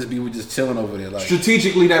date though. We just chilling over there. Like,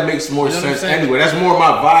 Strategically, that makes more You know what I'm sense saying? anyway. That's more my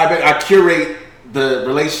vibe. I curate the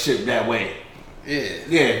relationship that way. yeah,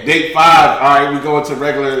 Yeah, date 5. All right, we go into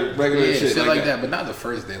regular yeah, shit like that. But not the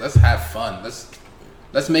first date. Let's have fun.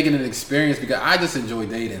 Let's make it an experience because I just enjoy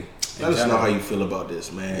dating. in Let us know general. how you feel about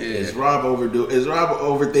this, man. Yeah. Is Rob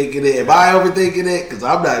overthinking it? Am I overthinking it? Because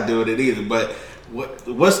I'm not doing it either. But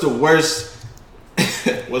what's the worst?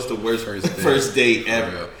 What's the worst first date For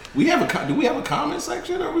ever? real. We have do we have a comment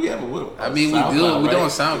section or we have a I mean, we do. SoundCloud, We do right? on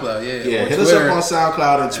SoundCloud. Yeah, Yeah, or hit Twitter. us up on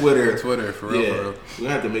SoundCloud and Twitter. Twitter, for real, Yeah, for real. we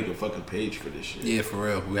have to make a fucking page for this shit. Yeah, for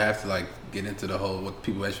real. We have to like get into the whole what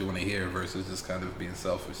people actually want to hear versus just kind of being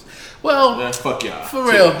selfish. Well, Man, fuck y'all. for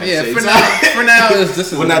real. Yeah, for now, this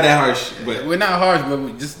is We're not that harsh, but we're not harsh, but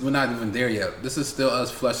we're not even there yet. This is still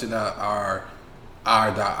us fleshing out our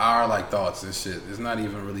like thoughts and shit. It's not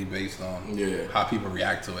even really based on how people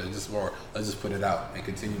react to it. It's just more let's just put it out and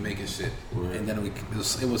continue making shit, and then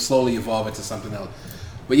it will slowly evolve into something else.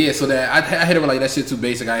 But yeah, so that I hit her with like that shit too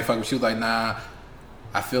basic. I ain't fucking. She was like, nah.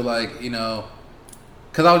 I feel like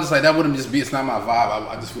because I was just like that wouldn't just be. It's not my vibe.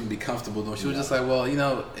 I just wouldn't be comfortable doing. She was just like, well,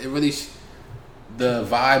 it really. The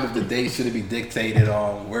vibe of the date shouldn't be dictated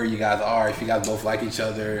on where you guys are. If you guys both like each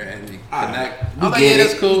other and you connect, I was like, yeah,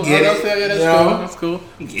 that's cool. That's cool.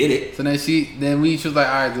 Get it. So then she was like,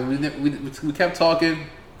 all right. Then we kept talking,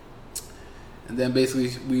 and then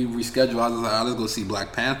basically we rescheduled. I was like, all right, let's go see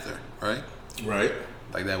Black Panther, right? Right.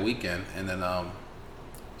 Like that weekend, and then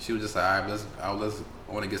she was just like, all right, I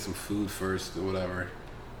want to get some food first or whatever.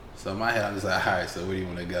 So in my head, I'm just like, all right, so where do you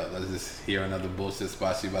want to go? Let's just hear another bullshit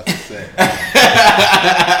spot she about to say.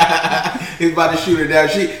 He's about to shoot her down.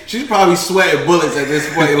 She's probably sweating bullets at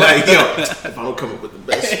this point. Like, yo, if I don't come up with the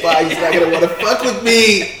best spot, he's not gonna want to fuck with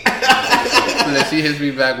me. So then she hits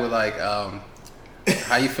me back with like,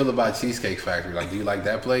 how you feel about Cheesecake Factory? Like, do you like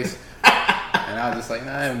that place? And I was just like,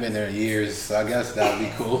 nah, I haven't been there in years, so I guess that would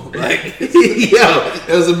be cool. Like, it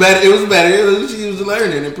was better. She was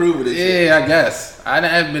learning, improving it. yeah, I guess. I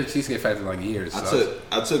haven't been to Cheesecake Factory in like years. So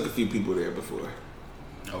I took a few people there before.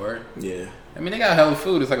 No word? Yeah. I mean, they got hella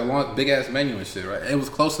food. It's like a long, big ass menu and shit, right? It was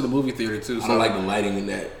close to the movie theater too. So I don't like the lighting in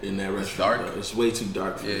that restaurant. dark? Bro. It's way too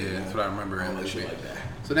dark for me. Yeah, that's what I remember. I don't like shit like that.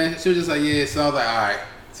 So then she was just like, yeah. So I was like, all right.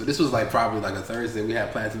 So this was like probably like a Thursday. We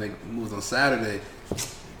had plans to make moves on Saturday.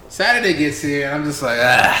 Saturday gets here, and I'm just like,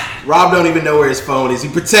 Rob don't even know where his phone is. He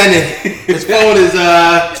pretending his phone is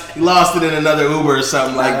he lost it in another Uber or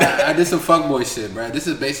something like that. I did some fuckboy shit, bro. This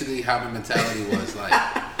is basically how my mentality was. Like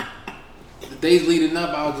the days leading up,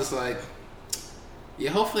 I was just like, yeah,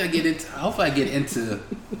 hopefully I get into,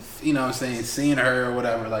 you know what I'm saying, seeing her or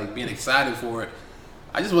whatever, like being excited for it.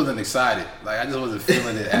 I just wasn't excited. Like I just wasn't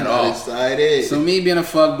feeling it at all. Excited. So me being a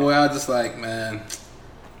fuckboy, I was just like, man,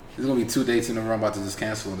 there's gonna be 2 dates in a row. I'm about to just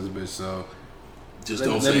cancel on this bitch. So just let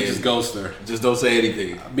don't me say just it. ghost her. Just don't say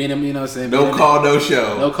anything. Being, you know what I'm saying? No call, no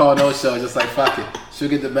show. No call, no show. Just like fuck it. She'll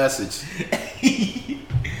get the message.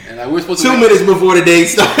 And like we're supposed to 2 minutes before the date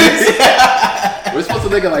starts. we're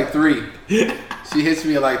thinking like 3. She hits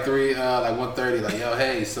me at like 3, like 1:30. Like, yo,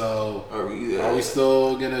 hey, so are we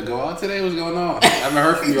still gonna go out today? What's going on? I haven't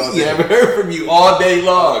heard from you all day. Yeah, I haven't heard from you all day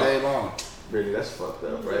long. All day long. Really, that's fucked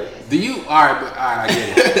up, right? Do you? All right, I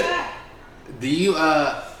get it. Do you?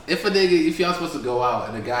 If a nigga, if y'all supposed to go out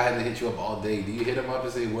and a guy had to hit you up all day, do you hit him up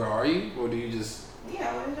and say, "Where are you?" Or do you just? Yeah,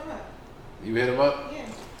 I hit him up. You hit him up? Yeah.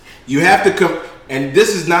 You have to come, and this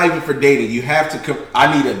is not even for dating. You have to come.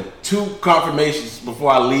 I need 2 confirmations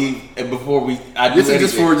before I leave and before I do This is anything.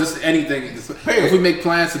 just for just anything. If we make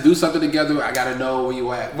plans to do something together, I gotta know where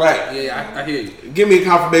you at. Right. Yeah, I hear you. Give me a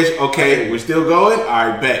confirmation. Okay, we're still going. All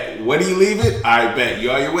right, bet. When do you leave it? All right, bet.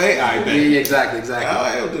 You on your way? All right, bet. Yeah, exactly. Oh,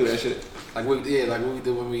 I'll do that shit. Like what we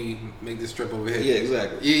do when we make this trip over here. Yeah,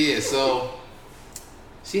 exactly. Yeah. So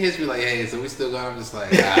she hits me like, "Hey, so we still going?" I'm just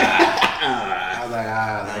like, I was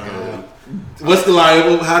like, What's the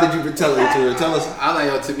line? How did you tell it to her? Tell us. I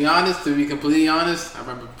was like, yo, to be completely honest, I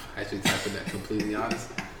remember actually typing that. Completely honest,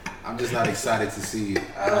 I'm just not excited to see you,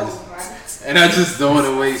 and I just don't want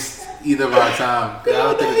to waste either of our time. I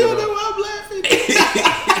don't think it's gonna.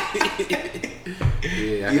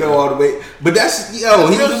 Yeah, you don't want to wait, but that's he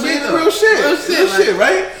was real shit. Real shit,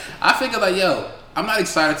 right? I figure like, yo, I'm not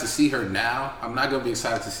excited to see her now. I'm not gonna be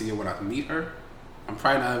excited to see her when I meet her. I'm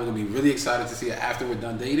probably not even gonna be really excited to see her after we're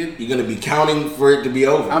done dating. You're gonna be counting for it to be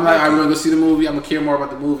over. I'm like, I'm gonna go see the movie. I'm gonna care more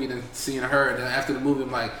about the movie than seeing her. And then after the movie,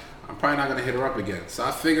 I'm like, I'm probably not gonna hit her up again. So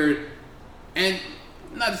I figured, and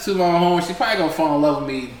not to toot my own horn, she's probably gonna fall in love with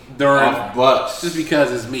me during Bucks just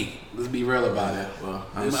because it's me. Let's be real about it. Well,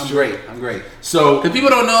 I'm great. I'm great. So, because people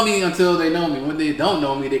don't know me until they know me. When they don't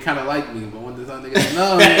know me, they kind of like me. But when they get to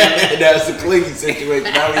know me, that's a clingy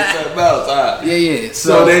situation. Now we something else. Huh? Yeah.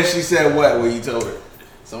 So then she said what when you told her?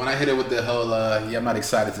 So when I hit her with the whole, I'm not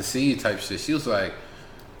excited to see you type shit, she was like,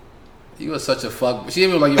 you are such a fuck. She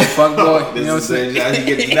even was like, you're a fuck boy. You know what I'm saying? Now you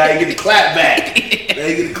get the clap back. Now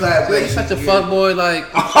you get the clap back. You're such a fuck boy. Like,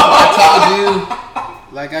 I told you.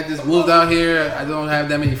 Like, I just moved out here. I don't have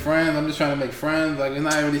that many friends. I'm just trying to make friends. Like, it's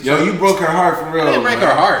not really. Yo, you broke her heart for real. I didn't break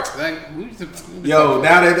her heart. Like, yo,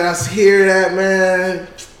 now that I hear that, man,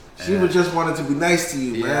 she would just wanted to be nice to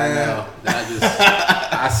you, man. I know. Then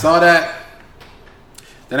I saw that.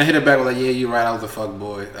 Then I hit her back with like, yeah, you're right. I was a fuck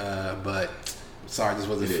boy, but sorry, I just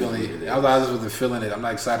wasn't feeling it. I just wasn't feeling it. I'm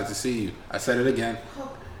not excited to see you. I said it again.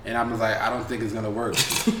 And I'm like, I don't think it's gonna work.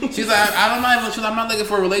 She's like, I'm not looking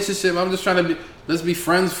for a relationship. I'm just trying to let's be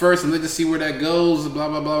friends first, and let's just see where that goes. Blah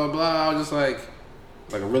blah blah blah blah. I was just like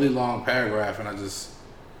a really long paragraph, and I just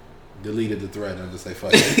deleted the thread and I just say,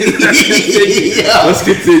 fuck it. Let's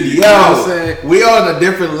continue. Yo, we on a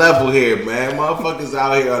different level here, man. Motherfuckers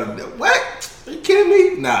out here on a what? Are you kidding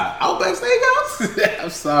me? Nah, Outback Steakhouse. I'm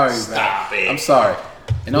sorry, Stop man. it. I'm sorry.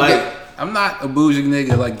 And like, I'm not a bougie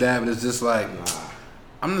nigga like that, but it's just like.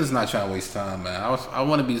 I'm just not trying to waste time, man. I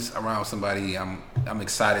want to be around somebody I'm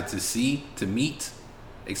excited to see, to meet,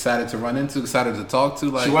 excited to run into, excited to talk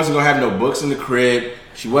to. Like, she wasn't gonna have no books in the crib.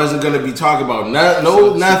 She wasn't gonna be talking about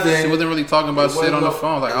nothing. She wasn't really talking about shit on the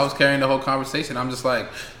phone. Like, I was carrying the whole conversation. I'm just like,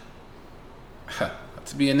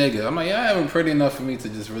 to be a nigga. I'm like, yeah, I haven't pretty enough for me to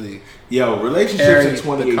just really. Yo, relationships in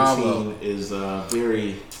 2018 is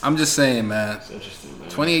very. I'm just saying, man. It's interesting, man.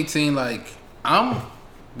 2018, like I'm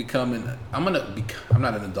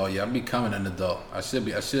not an adult yet. I'm becoming an adult. I should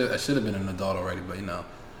have been an adult already, but you know,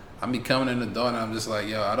 I'm becoming an adult, and I'm just like,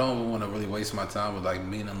 yo, I don't want to really waste my time with like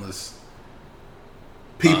meaningless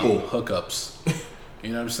people hookups.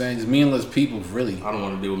 You know what I'm saying? Just meaningless people, really. I don't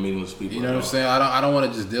want to deal with meaningless people. You know what I'm saying? I don't want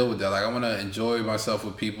to just deal with that. Like, I want to enjoy myself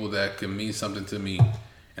with people that can mean something to me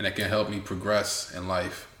and that can help me progress in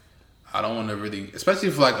life. I don't want to really, especially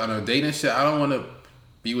if like on a dating shit, I don't want to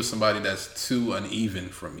be with somebody that's too uneven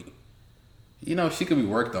for me. You know, she could be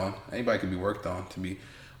worked on. Anybody could be worked on to be,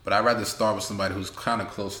 but I'd rather start with somebody who's kind of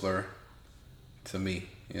closer to me.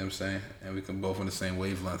 You know what I'm saying? And we can both on the same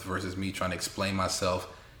wavelength versus me trying to explain myself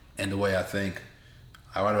and the way I think.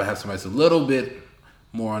 I'd rather have somebody that's a little bit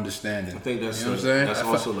more understanding. I think that's, you know what I'm saying? That's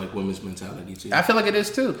also like women's mentality too. I feel like it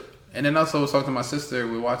is too. And then also I was talking to my sister.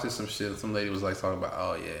 We were watching some shit. Some lady was like talking about,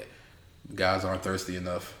 oh yeah, guys aren't thirsty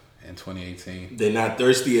enough in 2018. They're not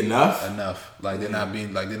thirsty enough? Like they're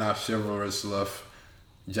not chivalrous enough,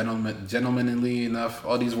 gentlemanly enough.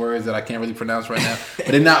 All these words that I can't really pronounce right now. But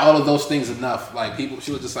they're not all of those things enough. Like people,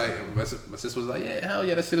 she was just like, my sister was like, yeah, hell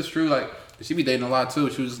yeah, that shit is true. Like she be dating a lot too.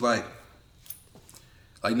 She was just like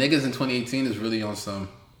niggas in 2018 is really on some,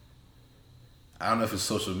 I don't know if it's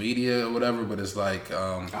social media or whatever, but it's like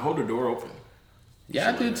I hold the door open. Yeah,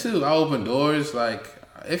 I do too. I open doors. Like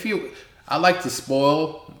I like to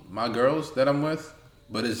spoil my girls that I'm with,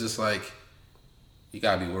 but it's just like you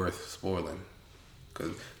gotta be worth spoiling.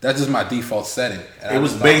 Cause that's just my default setting. And It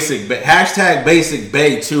was basic. Hashtag basic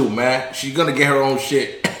bae too, man. She's gonna get her own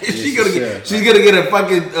shit. She's gonna get a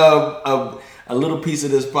fucking a little piece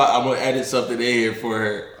of this pot. I'm gonna edit something in here for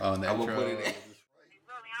her. Oh, I'm gonna put it in.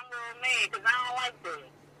 I'm real mad because I don't like that.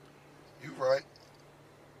 You right.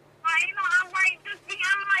 Like, you know, I'm like,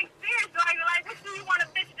 I'm like serious. Like, what do you want a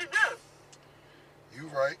bitch to do? You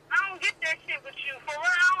right. I don't get that shit with you. For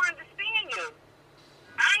real, I don't understand you.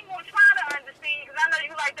 I ain't gonna try to understand you because I know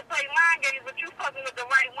you like to play mind games, but you fucking with the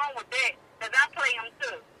right one with that. Because I play them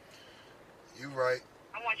too. You right.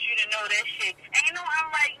 I want you to know that shit. Ain't no I'm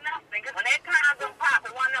right nothing. Because when that condom pop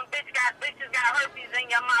and one of them bitches got herpes in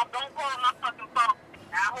your mouth, don't call my fucking phone.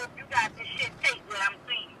 I hope you got this shit taped what I'm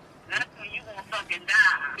seeing. That's when you gonna fucking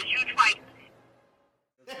die. Because you twice.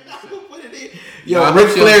 Yo, Ric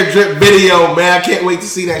Flair drip video, man. I can't wait to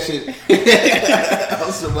see that shit.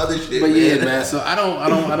 Some other shit. But man. yeah, man. So I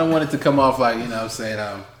don't want it to come off like, you know what I'm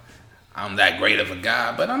saying, I'm that great of a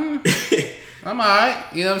guy, but I'm alright.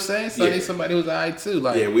 You know what I'm saying? So I need somebody who's alright too.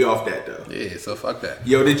 Like, Yeah, we off that though. Yeah, so fuck that.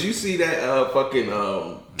 Yo, did you see that fucking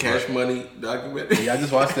Cash Money documentary? Yeah, I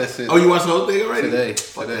just watched that shit. Oh, you watched the whole thing already? Today.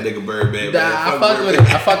 Fuck that nigga Birdman. Nah, man. I fucked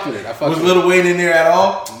with it. I fucked Was with Lil Wayne in there at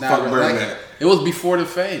all? Nah, Fuck bro, Birdman. like, it was before the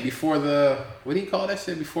fame, before the, what do you call that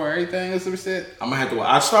shit? Before everything or some shit? I'm gonna have to watch.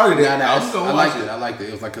 I started it. Nah, I was gonna I watch liked it. it. I liked it.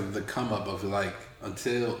 It was like the come up of like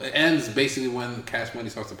until it ends basically when Cash Money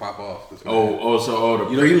starts to pop off. The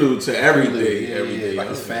prelude to everything. Yeah, everything. like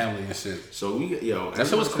his family and shit. So that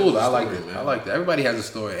shit was cool. I liked it. Man. I liked it. Everybody has a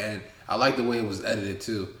story, and I like the way it was edited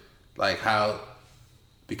too. Like how,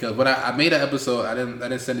 because when I made an episode, I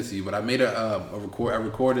didn't send it to you, but I made a record. I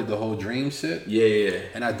recorded the whole dream shit. Yeah.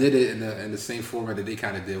 And I did it in the same format that they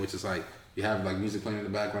kind of did, which is like you have like music playing in the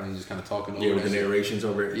background and you just kind of talking over. Yeah, with the narrations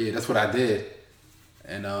over it. Yeah, that's what I did.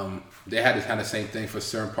 And they had this kind of same thing for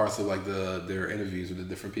certain parts of like their interviews with the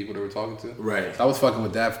different people they were talking to. Right. So I was fucking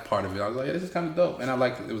with that part of it. I was like, yeah, this is kind of dope, and I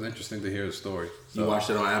liked it. It was interesting to hear the story. So, you watched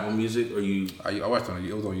it on Apple Music or you? I watched it.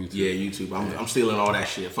 It was on YouTube. Yeah, YouTube. I'm stealing all that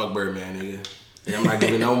shit. Fuck Birdman, nigga. And I'm not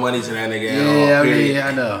giving no money to that nigga Yeah, at all. I mean,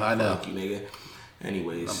 I know. Fuck you, nigga.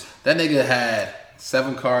 Anyways, that nigga had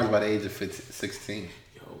 7 cars by the age of 16.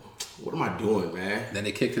 Yo, what am I doing, man? Then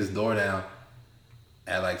they kicked his door down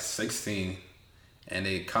at like 16, and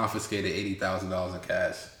they confiscated $80,000 in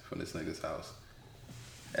cash from this nigga's house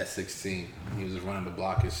at 16. He was just running the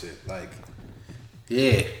block and shit. Like,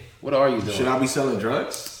 yeah, what are you doing? Should I be selling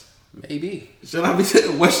drugs? Maybe.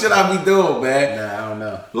 What should I be doing, man? Nah, I don't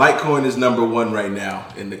know. Litecoin is number 1 right now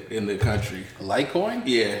in the country. Litecoin?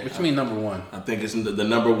 Yeah. What you mean number 1? I think it's the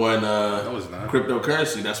number 1 No, it's not.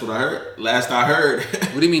 cryptocurrency. That's what I heard. Last I heard.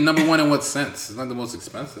 What do you mean number 1 in what sense? It's not the most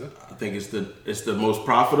expensive. I think it's the most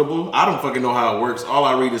profitable. I don't fucking know how it works. All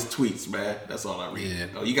I read is tweets, man. That's all I read. Yeah.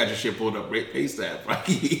 Oh, you got your shit pulled up ASAP.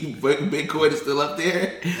 Bitcoin is still up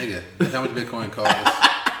there. Nigga, that's how much Bitcoin costs.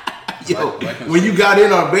 Yo, when you got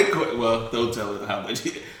in on Bitcoin, well, don't tell it how much.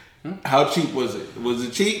 How cheap was it? Was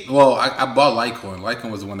it cheap? Well, I bought Litecoin. Litecoin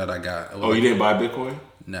was the one that I got. Oh, you didn't buy Bitcoin?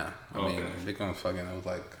 Nah. I mean, Bitcoin was fucking, it was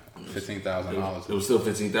like $15,000. It was still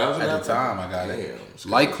 $15,000 at the time. I got it.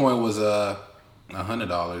 Litecoin was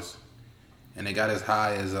 $100, and it got as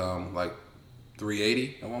high as like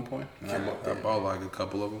 $380 at one point. And I bought like a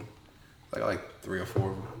couple of them, like 3 or 4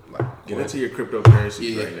 of them. Like, get into your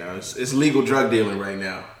cryptocurrencies right now. It's legal drug dealing right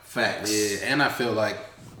now. Facts. Yeah, and I feel like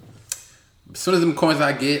as soon as them coins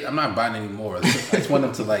I get, I'm not buying any more. I just want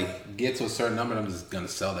them to like get to a certain number, and I'm just gonna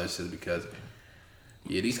sell that shit because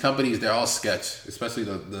these companies, they're all sketch, especially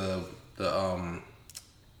the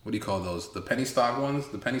what do you call those? The penny stock ones,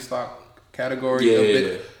 the penny stock category.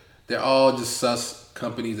 Yeah. They're all just sus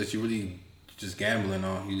companies that you really just gambling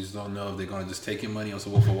on. You just don't know if they're gonna just take your money on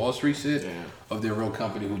some Wolf of Wall Street shit, or if they're a real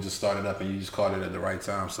company who just started up and you just caught it at the right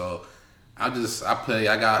time. So I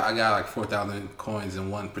got like 4,000 coins in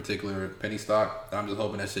one particular penny stock. I'm just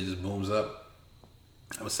hoping that shit just booms up.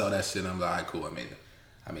 I'm gonna sell that shit and I'm like, all right, cool,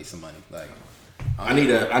 I made some money. Like, I need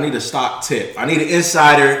a stock tip. I need an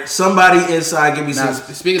insider. Somebody inside give me some.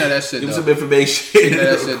 Speaking of that shit, give me some information. Speaking of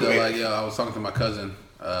that shit though, like I was talking to my cousin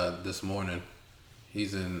this morning.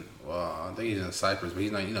 He's in, I think he's in Cyprus, but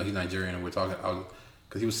he's not. He's Nigerian, and we're talking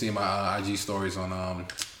because he was seeing my IG stories on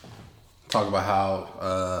talking about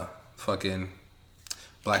how fucking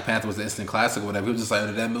Black Panther was the instant classic or whatever. He was just like,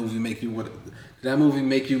 did that movie make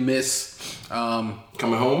you miss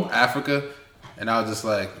coming home Africa? And I was just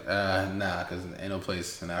like, nah, because ain't no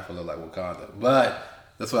place in Africa like Wakanda. But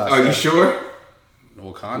that's what I said. Are you sure?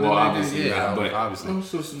 Wakanda, well, obviously, yeah, but obviously.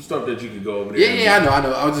 Some stuff that you could go over there. Yeah, I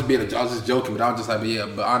know. I was just joking, but I was just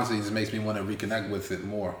like, but honestly, it just makes me want to reconnect with it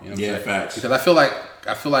more. You know what I'm saying? Facts. Because I feel like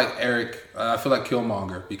I feel like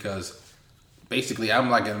Killmonger because basically I'm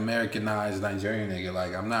like an Americanized Nigerian nigga.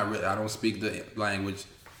 Like I'm not really, I don't speak the language.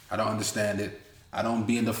 I don't understand it. I don't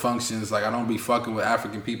be in the functions. Like I don't be fucking with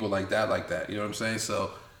African people like that. You know what I'm saying?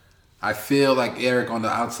 So I feel like Eric on the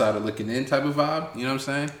outside of looking in type of vibe. You know what I'm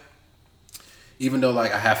saying? Even though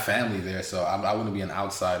like I have family there, so I wouldn't be an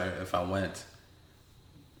outsider if I went,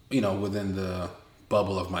 within the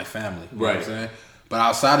bubble of my family. You know what I'm saying? But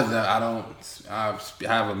outside of that, I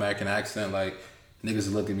have an American accent. Like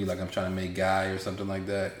niggas look at me like I'm trying to make guy or something like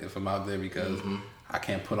that if I'm out there because I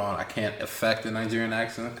can't affect a Nigerian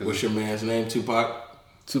accent. What's your man's name? Tupac?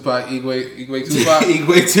 Tupac, Igwe Tupac.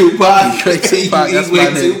 Igwe Tupac. Igwe Tupac. That's my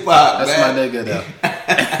nigga. Tupac, that's man. my nigga though.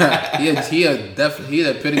 he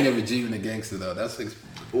the epitome of a G and a gangster though. That's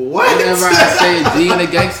what? Whenever I say a G and a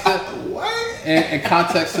gangster, what? In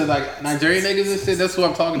context to like Nigerian niggas and shit, that's what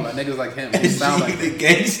I'm talking about. Niggas like him. He sound like the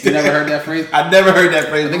gangster. You never heard that phrase? I never heard that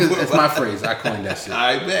phrase. It's my phrase. I coined that shit.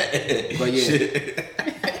 I bet. But yeah.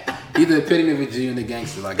 He's the epitome of a G and a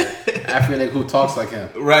gangster, like an African nigga who talks like him.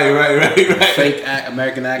 Right. Fake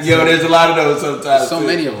American accent. Yo, there's a lot of those sometimes. There's so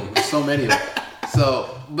many of them.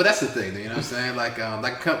 So, but that's the thing, you know what I'm saying? Like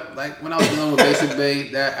when I was dealing with Basic Bay,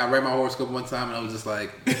 that I read my horoscope one time and I was just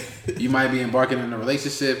like, you might be embarking in a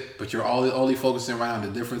relationship, but you're only focusing right on the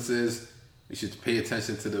differences. You should pay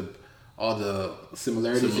attention to all the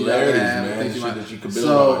similarities you have, man. things That you can build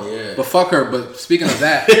on, yeah. But fuck her. But speaking of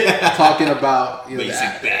that, talking about the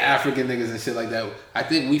African niggas and shit like that, I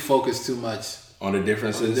think we focus too much on the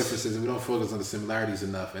differences. And we don't focus on the similarities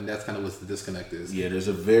enough, and that's kind of what the disconnect is. Yeah, there's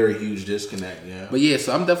a very huge disconnect. Yeah. But yeah,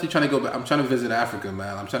 so I'm definitely trying to go back. I'm trying to visit Africa,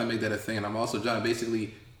 man. I'm trying to make that a thing, and I'm also trying to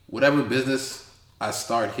basically whatever business I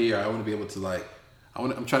start here, I want to be able to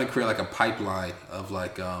I'm trying to create like a pipeline of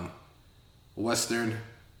like Western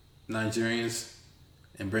Nigerians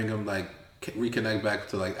and bring them reconnect back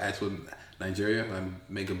to actual Nigeria and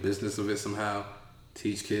make a business of it somehow,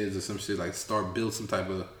 teach kids or some shit, build some type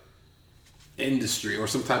of industry or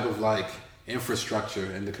some type of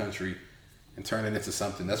infrastructure in the country and turn it into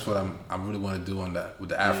something. That's what I really want to do on that with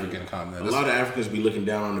the African continent. A lot of Africans be looking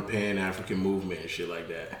down on the Pan-African movement and shit like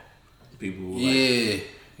that. People who I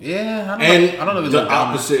don't know if the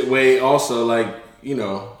opposite way also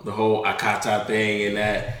the whole Akata thing and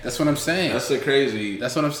that. That's what I'm saying. That's crazy.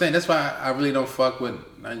 That's what I'm saying. That's why I really don't fuck with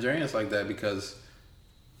Nigerians like that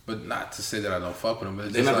but not to say that I don't fuck with them.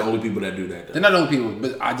 But they're not the only people that do that, though. They're not the only people,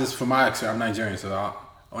 but from my experience, I'm Nigerian, so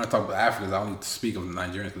when I talk about Africans, I only speak of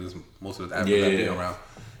Nigerians because most of the Africans I be around.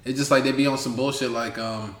 It's just they be on some bullshit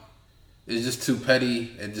it's just too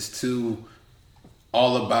petty and just too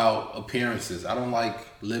all about appearances. I don't like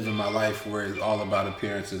living my life where it's all about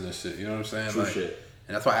appearances and shit. You know what I'm saying? True shit.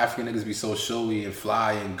 And that's why African niggas be so showy and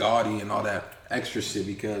fly and gaudy and all that extra shit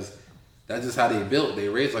because that's just how they built. They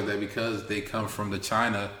raised like that because they come from the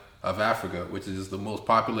China of Africa, which is the most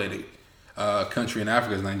populated country in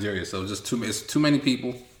Africa is Nigeria. So it's too many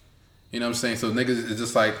people. You know what I'm saying? So niggas, it's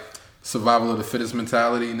just survival of the fittest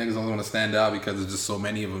mentality. Niggas don't want to stand out because there's just so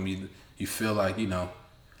many of them. You feel I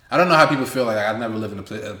don't know how people feel I've never lived in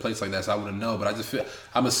a place like that, so I wouldn't know. But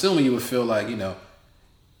I'm assuming you would feel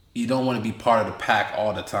you don't want to be part of the pack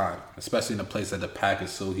all the time, especially in a place that the pack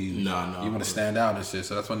is so huge. No. You want to stand out and shit.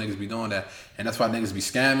 So that's why niggas be doing that. And that's why niggas be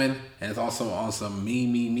scamming. And it's also on some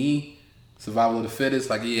me, survival of the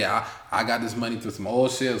fittest. I got this money through some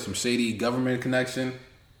old shit, some shady government connection.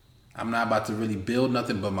 I'm not about to really build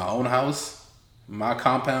nothing but my own house, my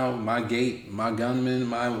compound, my gate, my gunman,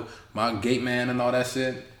 my gate man and all that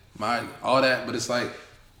shit. All that. But it's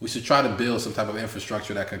we should try to build some type of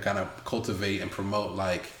infrastructure that can kind of cultivate and promote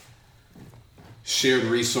shared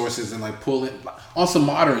resources and pull it on some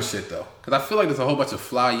modern shit though, because I feel there's a whole bunch of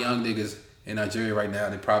fly young niggas in Nigeria right now.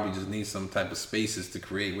 They probably just need some type of spaces to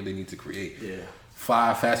create what they need to create. Yeah,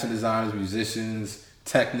 fly fashion designers, musicians,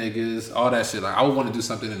 tech niggas, all that shit. I would want to do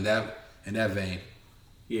something in that vein.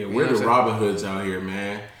 Yeah, we're the Robin Hoods out here,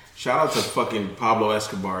 man. Shout out to fucking Pablo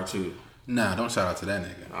Escobar too. Nah, don't shout out to that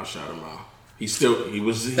nigga. I'll shout him out. That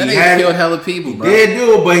nigga killed hella people, bro. Did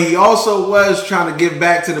do, but he also was trying to give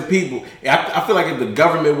back to the people. I feel if the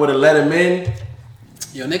government would have let him in.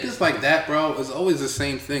 Yo, niggas like that, bro, it's always the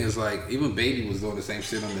same thing. It's even Baby was doing the same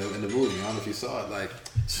shit in the movie. I don't know if you saw it.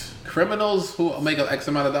 Criminals who make an X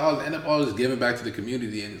amount of dollars end up always giving back to the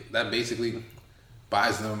community, and that basically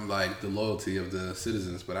buys them the loyalty of the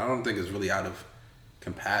citizens. But I don't think it's really out of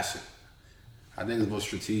compassion. I think it's more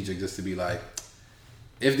strategic just to be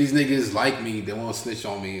if these niggas like me, they won't snitch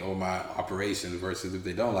on me or my operations. Versus if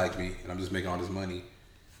they don't like me and I'm just making all this money,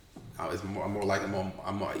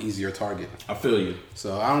 I'm more easier target. I feel you.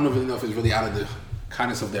 So I don't know if it's really out of the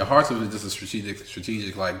kindness of their hearts, or was it just a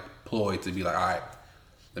strategic like ploy to be like, all right,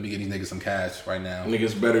 let me give these niggas some cash right now.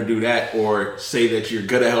 Niggas better do that or say that you're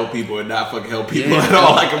gonna help people and not fucking help people at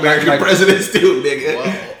all, like American presidents do, nigga.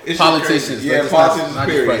 Well, politicians, yeah, politicians, not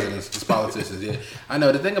just presidents, just politicians. Yeah, I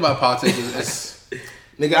know. The thing about politicians is,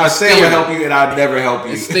 nigga, I say I'm gonna help you and I'll never help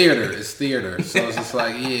you. It's theater. So it's just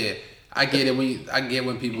like, yeah, I get it. I get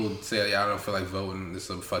when people say, yeah, I don't feel like voting. It's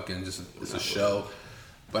a show.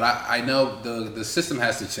 But I know the system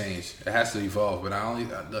has to change. It has to evolve. But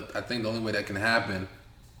I think the only way that can happen,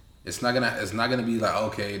 it's not gonna be like,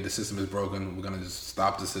 okay, the system is broken, we're gonna just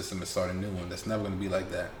stop the system and start a new one. That's never gonna be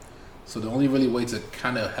like that. So the only really way to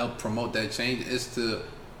kind of help promote that change is to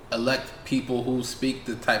elect people who speak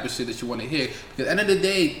the type of shit that you want to hear. Because end of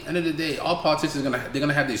the day, all politicians they're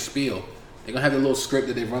gonna have their spiel. They're gonna have their little script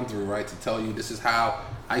that they run through, right, to tell you this is how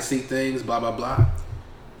I see things, blah blah blah.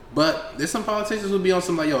 But there's some politicians who be on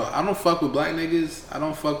some like, yo, I don't fuck with black niggas, I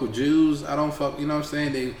don't fuck with Jews, I don't fuck, you know what I'm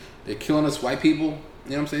saying? They're killing us white people,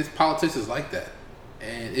 you know what I'm saying? It's politicians like that.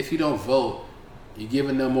 And if you don't vote, you're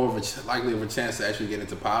giving them more of a chance to actually get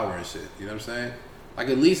into power and shit, you know what I'm saying? Like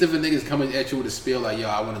at least if a nigga's coming at you with a spiel like, yo,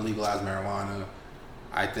 I want to legalize marijuana,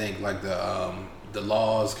 I think like the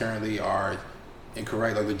laws currently are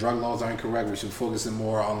incorrect, like the drug laws are incorrect. We should focus in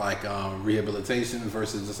more on like rehabilitation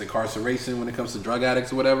versus just incarceration when it comes to drug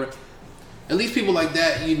addicts or whatever. At least people like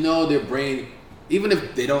that, you know, their brain, even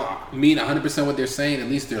if they don't mean 100% what they're saying, at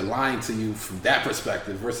least they're lying to you from that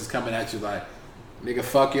perspective versus coming at you like, nigga,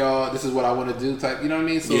 fuck y'all, this is what I want to do type, you know what I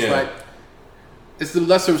mean? So It's like, it's the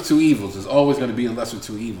lesser of two evils. There's always going to be a lesser of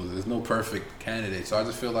two evils. There's no perfect candidate. So I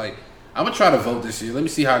just feel like I'm going to try to vote this year. Let me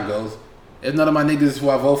see how it goes. If none of my niggas who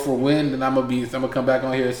I vote for win, then I'm gonna come back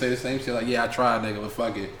on here and say the same shit. Like, yeah, I tried, nigga, but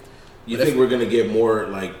fuck it. You think we're gonna get more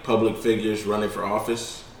like public figures running for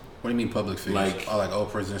office? What do you mean public figures? Like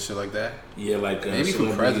Oprahs and shit like that? Yeah, like maybe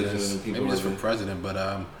for presidents, maybe just for president. But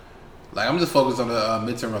like I'm just focused on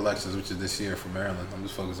the midterm elections, which is this year for Maryland. I'm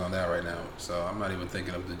just focused on that right now. So I'm not even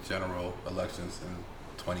thinking of the general elections in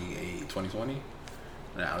 2020.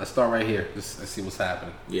 Now let's start right here. Let's see what's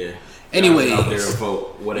happening. Yeah. Anyway, out there and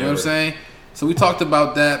vote, whatever. You know what I'm saying? So we talked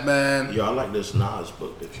about that, man. Yo, I like this Nas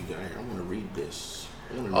book that you got here. I'm gonna read this.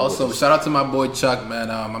 Also, shout out to my boy Chuck,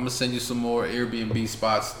 man. I'm gonna send you some more Airbnb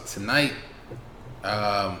spots tonight.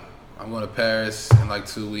 I'm going to Paris in like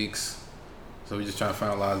 2 weeks, so we're just trying to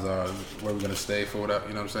finalize where we're gonna stay for whatever.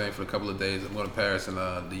 You know what I'm saying? For a couple of days, I'm going to Paris in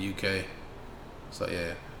the UK. So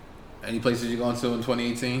yeah. Any places you going to in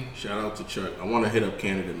 2018? Shout out to Chuck. I want to hit up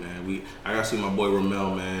Canada, man. I gotta see my boy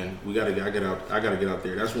Ramel, man. I gotta get out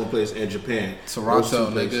there. That's one place in Japan. Toronto,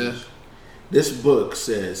 nigga. This book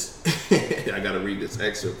says, I gotta read this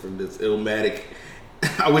excerpt from this Illmatic.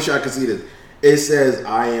 I wish I could see this. It says,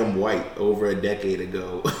 I am white over a decade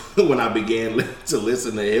ago when I began to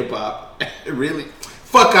listen to hip hop. Really?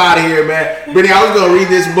 Fuck out of here, man. Brittany, I was going to read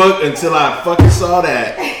this book until I fucking saw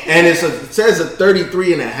that. And it says a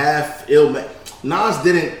 33.5 Illmatic. Nas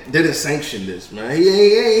didn't sanction this, man. He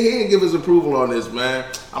ain't give his approval on this, man.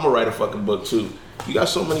 I'm going to write a fucking book, too. You got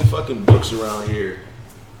so many fucking books around here.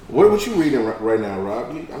 What you reading right now,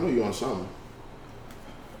 Rob? I know you're on something.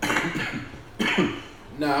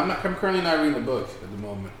 No, I'm currently not reading a book at the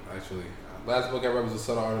moment, actually. Last book I read was A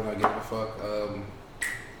Subtle Art of Not Giving a Fuck.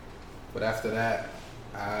 But after that,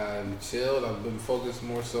 I'm chilled. I've been focused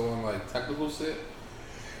more so on like technical shit.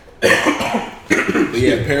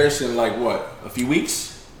 Yeah, Paris in like what? A few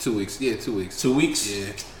weeks? 2 weeks. Yeah, 2 weeks. 2 weeks?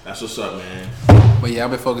 Yeah. That's what's up, man. But yeah,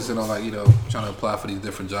 I've been focusing on like, trying to apply for these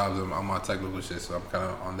different jobs on my technical shit. So I'm kind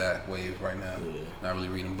of on that wave right now. Yeah. Not really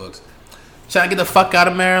reading books. Trying to get the fuck out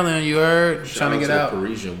of Maryland, you heard? Trying to get out. Shout out to the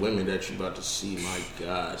Parisian women that you about to see, my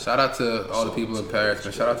God. Shout out to all the people in Paris,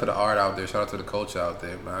 man. Shout out to the art out there. Shout out to the culture out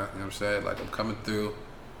there, man. You know what I'm saying? Like, I'm coming through.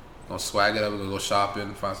 Gonna swag it up. We're gonna go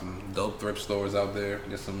shopping. Find some dope thrift stores out there.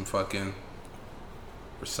 Get some fucking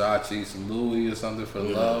Versace, some Louis or something for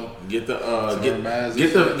love. Get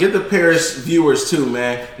the Paris viewers too,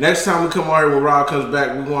 man. Next time we come on here when Rob comes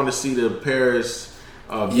back, we want to see the Paris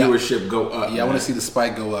viewership go up. Yeah, I want to see the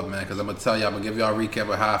spike go up, man. Because I'm gonna tell y'all, I'm gonna give y'all a recap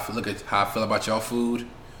of how I feel about y'all food. You know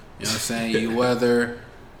what I'm saying? Your weather,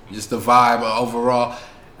 just the vibe overall.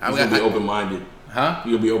 I'm gonna be open-minded. Huh?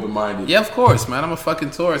 You'll be open-minded. Yeah, of course, man. I'm a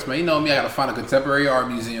fucking tourist, man. You know me. I gotta find a contemporary art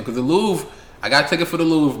museum because the Louvre. I got a ticket for the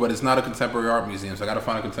Louvre, but it's not a contemporary art museum, so I gotta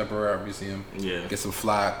find a contemporary art museum. Yeah. Get some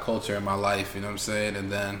fly culture in my life. You know what I'm saying?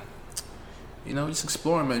 And then, just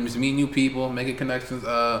exploring, man. Just meet new people, making connections.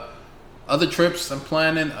 Other trips I'm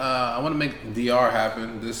planning. I want to make DR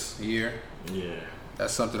happen this year. Yeah.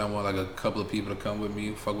 That's something I want like a couple of people to come with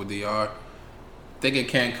me, fuck with DR. thinking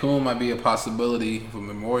Cancun might be a possibility for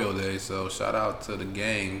Memorial Day. So shout out to the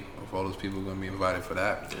gang of all those people going to be invited for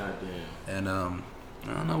that. Goddamn. And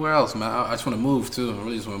I don't know where else, man. I just want to move too. I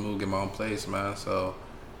really just want to move, get my own place, man. So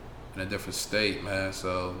in a different state, man.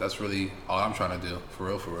 So that's really all I'm trying to do, for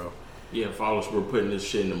real. Yeah, follow us. We're putting this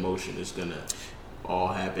shit into motion. It's gonna all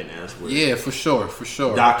happen as we're for sure.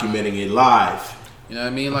 documenting it live. You know what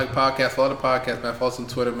I mean? Like podcasts, follow the podcast, man. Follow us on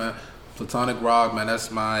Twitter, man. Platonic Rock, man.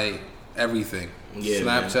 That's my everything. Yeah,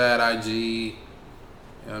 Snapchat, IG, you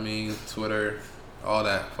know what I mean? Twitter, all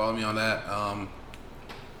that. Follow me on that.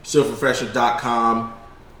 Silverfreshness.com.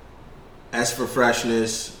 S for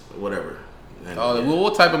freshness, whatever.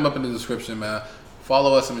 We'll type them up in the description, man.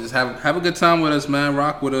 Follow us and just have a good time with us, man.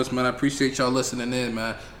 Rock with us, man. I appreciate y'all listening in,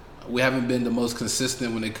 man. We haven't been the most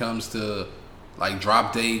consistent when it comes to like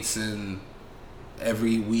drop dates and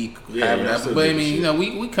every week. Yeah, but I mean, you know,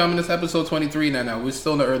 we coming this episode 23 now. We're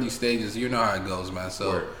still in the early stages. You know how it goes, man.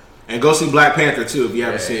 So. Word. And go see Black Panther too if you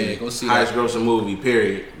haven't seen it. Go see highest grossing movie.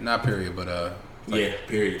 Period. Not period, but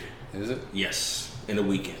period. Is it? Yes, in a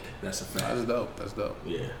weekend. That's a fact. That's dope.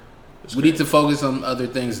 Yeah. We need to focus on other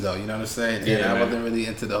things though. You know what I'm saying? Yeah, I wasn't really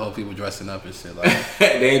into the whole people dressing up and shit. Like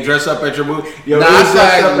they ain't dress up at your movie. Yo, they dressed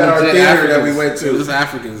up at our theater that we went to. It was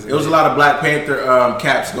Africans. It was a lot of Black Panther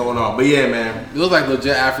caps going on. But yeah, man. It was like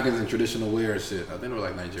legit Africans in traditional wear and shit. I think they were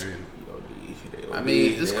like Nigerian. I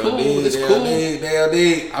mean, it's cool. It's cool.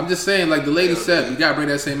 I'm just saying, like the lady said, you gotta bring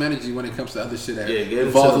that same energy when it comes to other shit that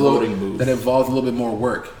involves a little bit more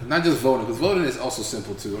work. Not just voting, because voting is also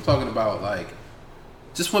simple too. I'm talking about like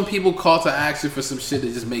just when people call to action for some shit that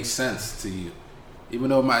just makes sense to you, even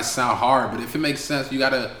though it might sound hard, but if it makes sense, you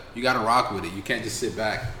gotta rock with it. You can't just sit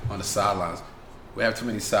back on the sidelines. We have too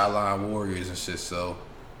many sideline warriors and shit. So,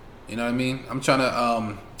 you know what I mean? I'm trying to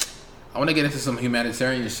I want to get into some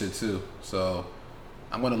humanitarian shit too. So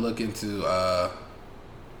I'm gonna look into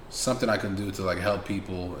something I can do to like help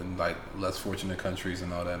people in like less fortunate countries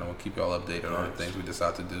and all that. And I'll keep y'all updated on the things we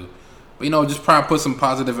decide to do. But you know, just try and put some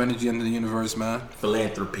positive energy into the universe, man.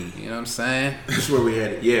 Philanthropy. You know what I'm saying? That's where we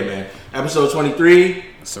headed. Yeah, man. Episode 23.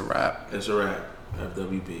 It's a wrap. It's a wrap.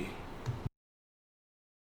 FWP.